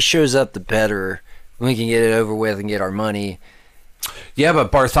sooner he shows up, the better. We can get it over with and get our money. yeah,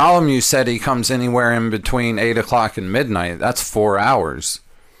 but Bartholomew said he comes anywhere in between 8 o'clock and midnight. That's 4 hours.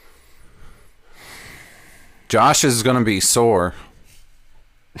 Josh is going to be sore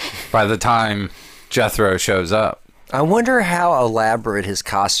by the time Jethro shows up. I wonder how elaborate his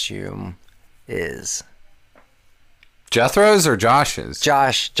costume is. Jethro's or Josh's?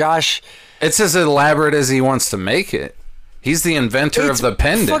 Josh. It's as elaborate as he wants to make it. He's the inventor of the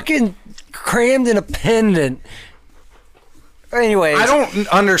pendant. Fucking crammed in a pendant. Anyways, I don't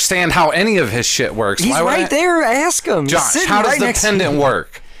understand how any of his shit works. He's Why would right there. Ask him. He's Josh, sitting how does right the next to pendant me.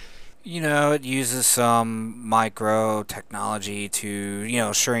 work? It uses some micro technology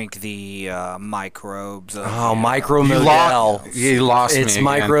to, shrink the microbes. Of, Oh, the, micro You model. lost me It's again.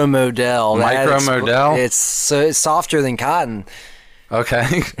 micro model. Micro model? It's softer than cotton. Okay.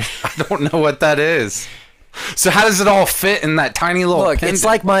 I don't know what that is. So how does it all fit in that tiny little Look, pendant? it's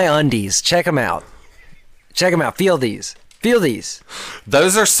like my undies. Check them out. Feel these.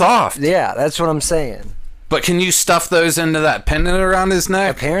 Those are soft. Yeah, that's what I'm saying. But can you stuff those into that pendant around his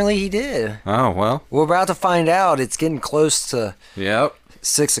neck? Apparently he did. Oh, well. We're about to find out. It's getting close to Yep.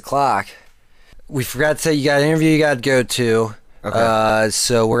 6 o'clock. We forgot to tell you, you got an interview you got to go to. Okay.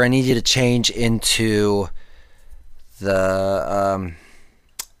 So we're going to need you to change into the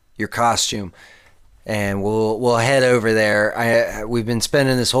your costume. And we'll head over there. We've been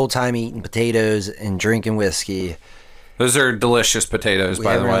spending this whole time eating potatoes and drinking whiskey. Those are delicious potatoes, We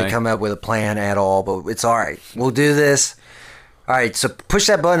by the haven't really way. come up with a plan at all, but it's all right. We'll do this. All right, so push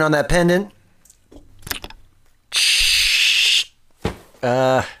that button on that pendant.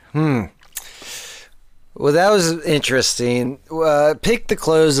 Well, that was interesting. Pick the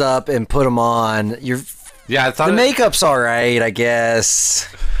clothes up and put them on. Yeah, I thought The makeup's all right, I guess.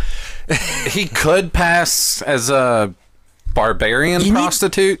 he could pass as a barbarian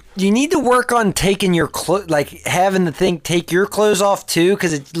prostitute. You need to work on taking your having the thing take your clothes off too,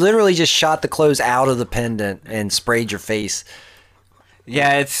 because it literally just shot the clothes out of the pendant and sprayed your face.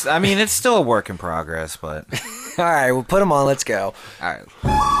 Yeah, it's still a work in progress, but All right, we'll put them on. Let's go. all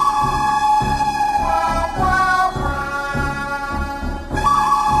right.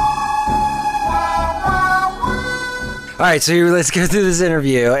 All right, so let's go through this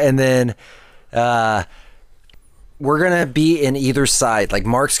interview, and then we're gonna be in either side. Like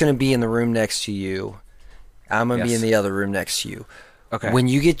Mark's gonna be in the room next to you. I'm gonna be Yes. in the other room next to you. Okay. When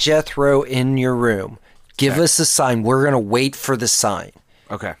you get Jethro in your room, give us a sign. We're gonna wait for the sign.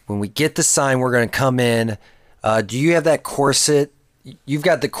 Okay. When we get the sign, we're gonna come in. Do you have that corset? You've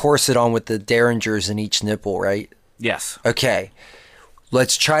got the corset on with the derringers in each nipple, right? Yes. Okay.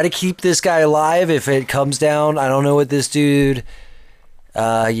 Let's try to keep this guy alive. If it comes down, I don't know what this dude,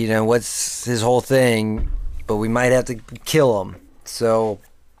 what's his whole thing, but we might have to kill him. So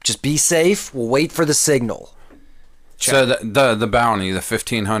just be safe. We'll wait for the signal. So the bounty, the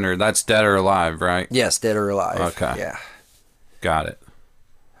 1,500, that's dead or alive, right? Yes, dead or alive. Okay. Yeah. Got it.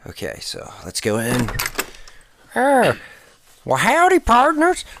 Okay, so let's go in. Well, howdy,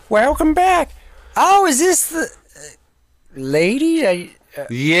 partners. Welcome back. Oh, is this the lady?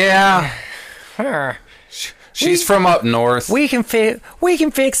 Yeah. Her. She's from up north. We can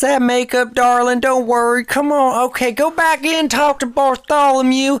fix that makeup, darling. Don't worry. Come on. Okay, go back in. Talk to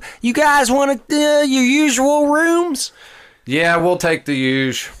Bartholomew. You guys want your usual rooms? Yeah, we'll take the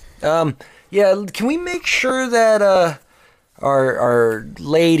huge. Yeah. Can we make sure that our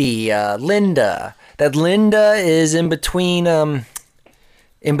lady Linda, that Linda is in between us?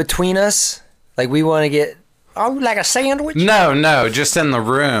 Like we want to get like a sandwich? No, just in the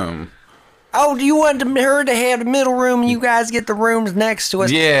room. Oh, do you want her to have the middle room and you guys get the rooms next to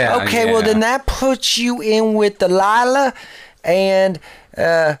us? Yeah. Okay, well then that puts you in with Delilah, and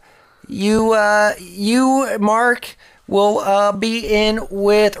you Mark will be in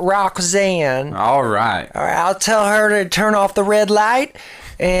with Roxanne. All right. All right, I'll tell her to turn off the red light.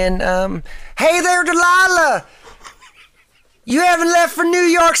 And hey there, Delilah. You haven't left for New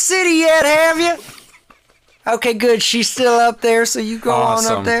York City yet, have you? Okay, good. She's still up there, so you go on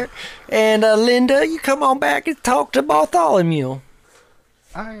up there. And Linda, you come on back and talk to Bartholomew.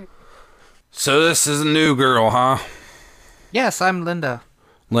 Alright. So this is a new girl, huh? Yes, I'm Linda.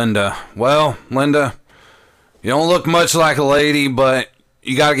 Linda. Well, Linda, you don't look much like a lady, but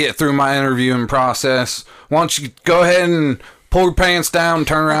you got to get through my interviewing process. Why don't you go ahead and pull your pants down,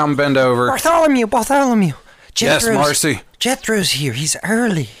 turn around, and bend over. Bartholomew. Yes, Marcy. Jethro's here. He's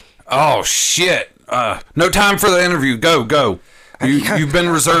early. Oh, shit. No time for the interview. Go. You've been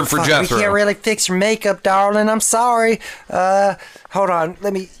reserved for Jethro. We can't really fix your makeup, darling. I'm sorry. Hold on.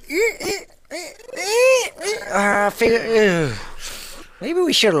 Let me... Maybe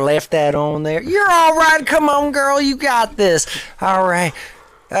we should have left that on there. You're all right. Come on, girl. You got this. All right.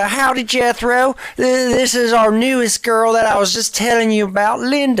 Howdy, Jethro. This is our newest girl that I was just telling you about,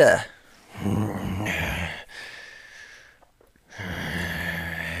 Linda.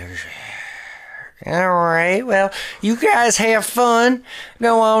 All right, well, you guys have fun.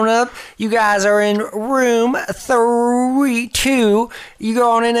 Go on up. You guys are in room 2. You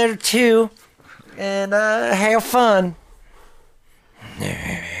go on in there too, and have fun.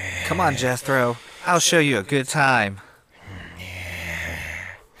 Come on, Jethro. I'll show you a good time.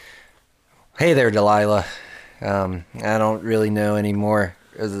 Hey there, Delilah. I don't really know any more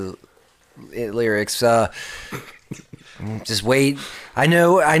of the lyrics. Just wait. I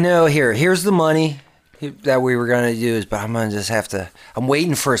know. Here's the money that we were gonna use, but I'm gonna just have to. I'm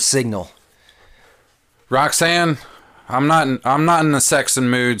waiting for a signal. Roxanne, I'm not in a sexing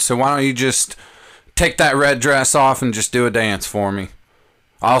mood, so why don't you just take that red dress off and just do a dance for me?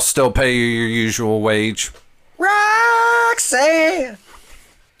 I'll still pay you your usual wage. Roxanne,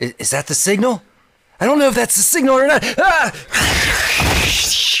 is that the signal? I don't know if that's the signal or not.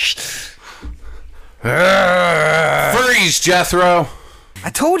 Freeze, Jethro.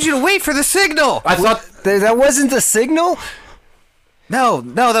 I told you to wait for the signal. I thought That wasn't the signal? No,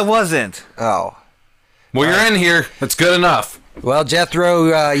 that wasn't. Oh. Well, you're in here. That's good enough. Well,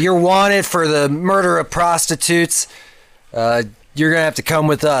 Jethro, you're wanted for the murder of prostitutes. You're going to have to come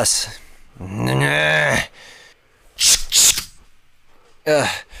with us.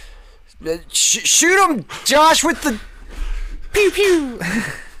 Shoot him, Josh, with the... Pew pew.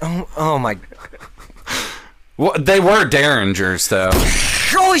 Oh my... Well, they were Derringers, though.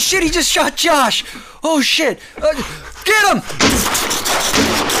 Holy shit, he just shot Josh. Oh shit. Get him.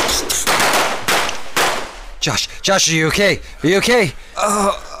 Josh, are you okay? Are you okay?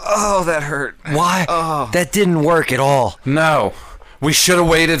 Oh, that hurt. Why? Oh. That didn't work at all. No. We should have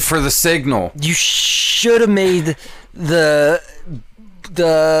waited for the signal. You should have made the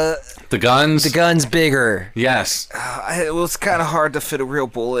guns? The guns bigger. Yes. It was kind of hard to fit a real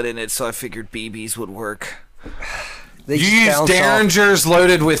bullet in it, so I figured BBs would work. They You just used bounce Derringers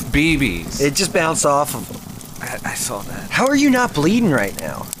loaded with BBs. It just bounced off of them. I saw that. How are you not bleeding right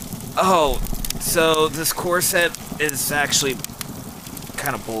now? Oh, so this corset is actually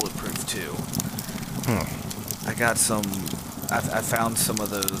kind of bulletproof too. I got some. I found some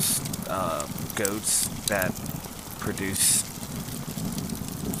of those goats that produce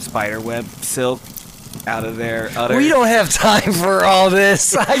spiderweb silk out of their udder. We don't have time for all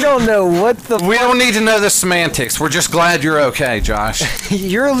this. I don't know what the. We don't need to know the semantics. We're just glad you're okay, Josh.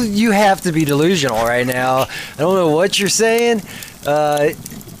 You have to be delusional right now. I don't know what you're saying.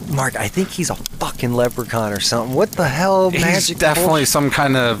 Mark, I think he's a fucking leprechaun or something. What the hell? He's Magic definitely some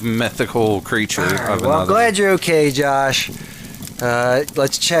kind of mythical creature. All right, of well, I'm another. glad you're okay, Josh.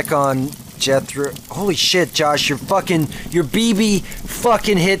 Let's check on Jethro. Holy shit, Josh, your BB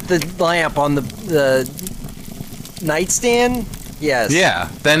fucking hit the lamp on the nightstand? Yes. Yeah,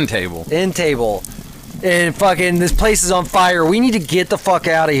 then table. End table. And fucking, this place is on fire. We need to get the fuck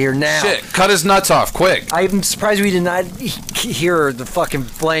out of here now. Shit, cut his nuts off, quick. I'm surprised we did not hear the fucking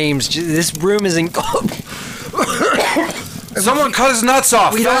flames. This room is in... Someone cut his nuts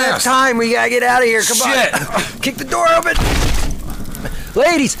off. We don't have time. We gotta get out of here. Come Shit. on. Kick the door open.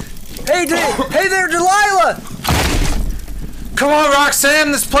 Ladies. Hey there, Delilah. Come on,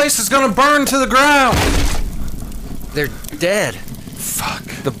 Roxanne. This place is gonna burn to the ground. They're dead. Fuck.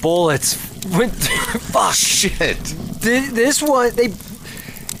 The bullets went through. Fuck. Shit. This one,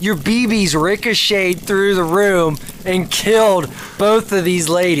 your BBs ricocheted through the room and killed both of these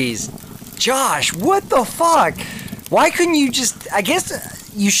ladies. Josh, what the fuck? Why couldn't you just? I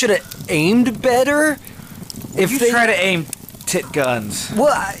guess you should have aimed better. If you try to aim tit guns.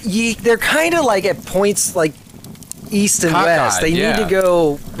 Well, they're kind of like at points like east and Cockeyed, west. They yeah. need to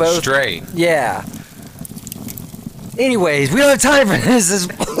go both Straight. Yeah. Anyways, we don't have time for this.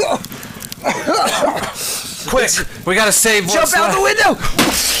 Quick, we gotta save what's Jump out the window!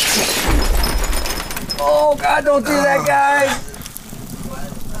 Oh God, don't do that, guys!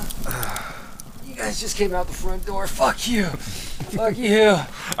 You guys just came out the front door. Fuck you. Fuck you.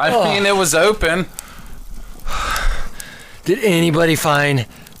 I mean, it was open. Did anybody find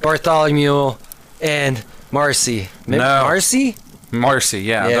Bartholomew and Marcy? No. Marcy? Marcy,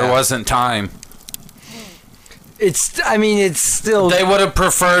 yeah, Yeah. there wasn't time. It's still... They would have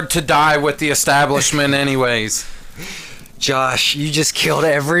preferred to die with the establishment anyways. Josh, you just killed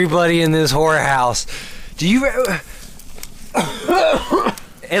everybody in this whorehouse. Do you...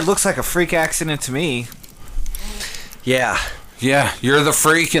 It looks like a freak accident to me. Yeah. Yeah, you're the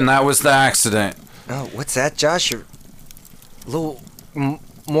freak and that was the accident. Oh, what's that, Josh? Your little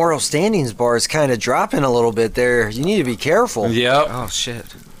moral standings bar is kind of dropping a little bit there. You need to be careful. Yep. Oh, shit.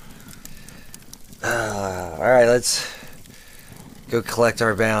 All right, let's go collect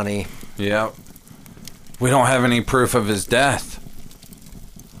our bounty. Yep. We don't have any proof of his death.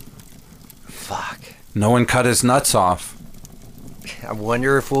 Fuck. No one cut his nuts off. I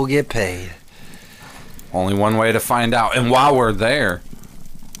wonder if we'll get paid. Only one way to find out. And while we're there,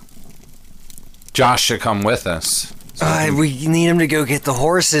 Josh should come with us. We need him to go get the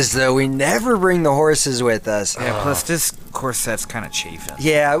horses, though. We never bring the horses with us. Yeah, plus this corset's kind of chafing.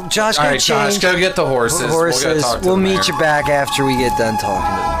 Yeah, Josh, All go right, change. Josh, go get the horses. Horses. We'll We'll meet you back after we get done talking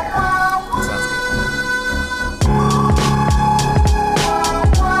to the mayor. Sounds good.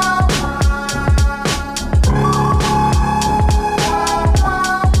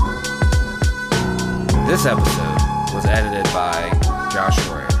 This episode was edited by Josh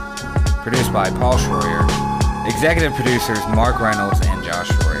Schroyer, produced by Paul Schroyer, executive producers Mark Reynolds and Josh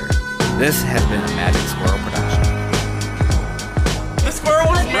Schroyer. This has been a Magic Squirrel production. The squirrel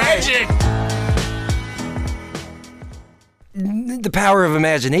was magic! The power of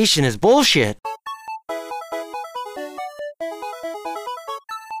imagination is bullshit.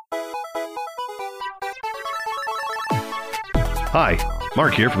 Hi,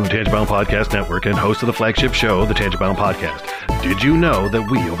 Mark here from the Tangibound Podcast Network and host of the flagship show, the Tangibound Podcast. Did you know that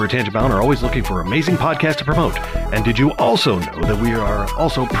we over at Tangibound are always looking for amazing podcasts to promote? And did you also know that we are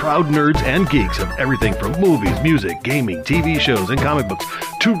also proud nerds and geeks of everything from movies, music, gaming, TV shows, and comic books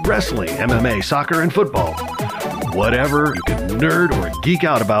to wrestling, MMA, soccer, and football? Whatever you can nerd or geek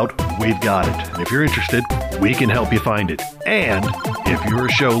out about, we've got it. And if you're interested, we can help you find it. And if you're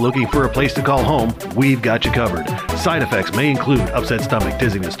a show looking for a place to call home, we've got you covered. Side effects may include upset stomach,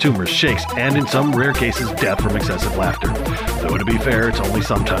 dizziness, tumors, shakes, and in some rare cases, death from excessive laughter. Though to be fair, it's only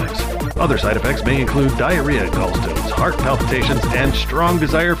sometimes. Other side effects may include diarrhea, gallstones, heart palpitations, and strong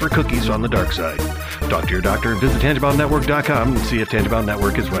desire for cookies on the dark side. Talk to your doctor and visit TangiboundNetwork.com and see if Tangibound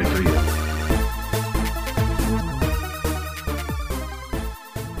Network is right for you.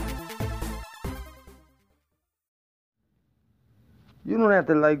 You don't have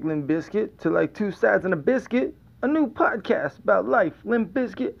to like Limp Bizkit to like Two Sides and a Biscuit, a new podcast about life, Limp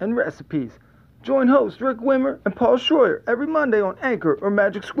Bizkit, and recipes. Join hosts Rick Wimmer and Paul Schroyer every Monday on Anchor or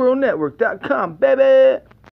MagicSquirrelNetwork.com, baby!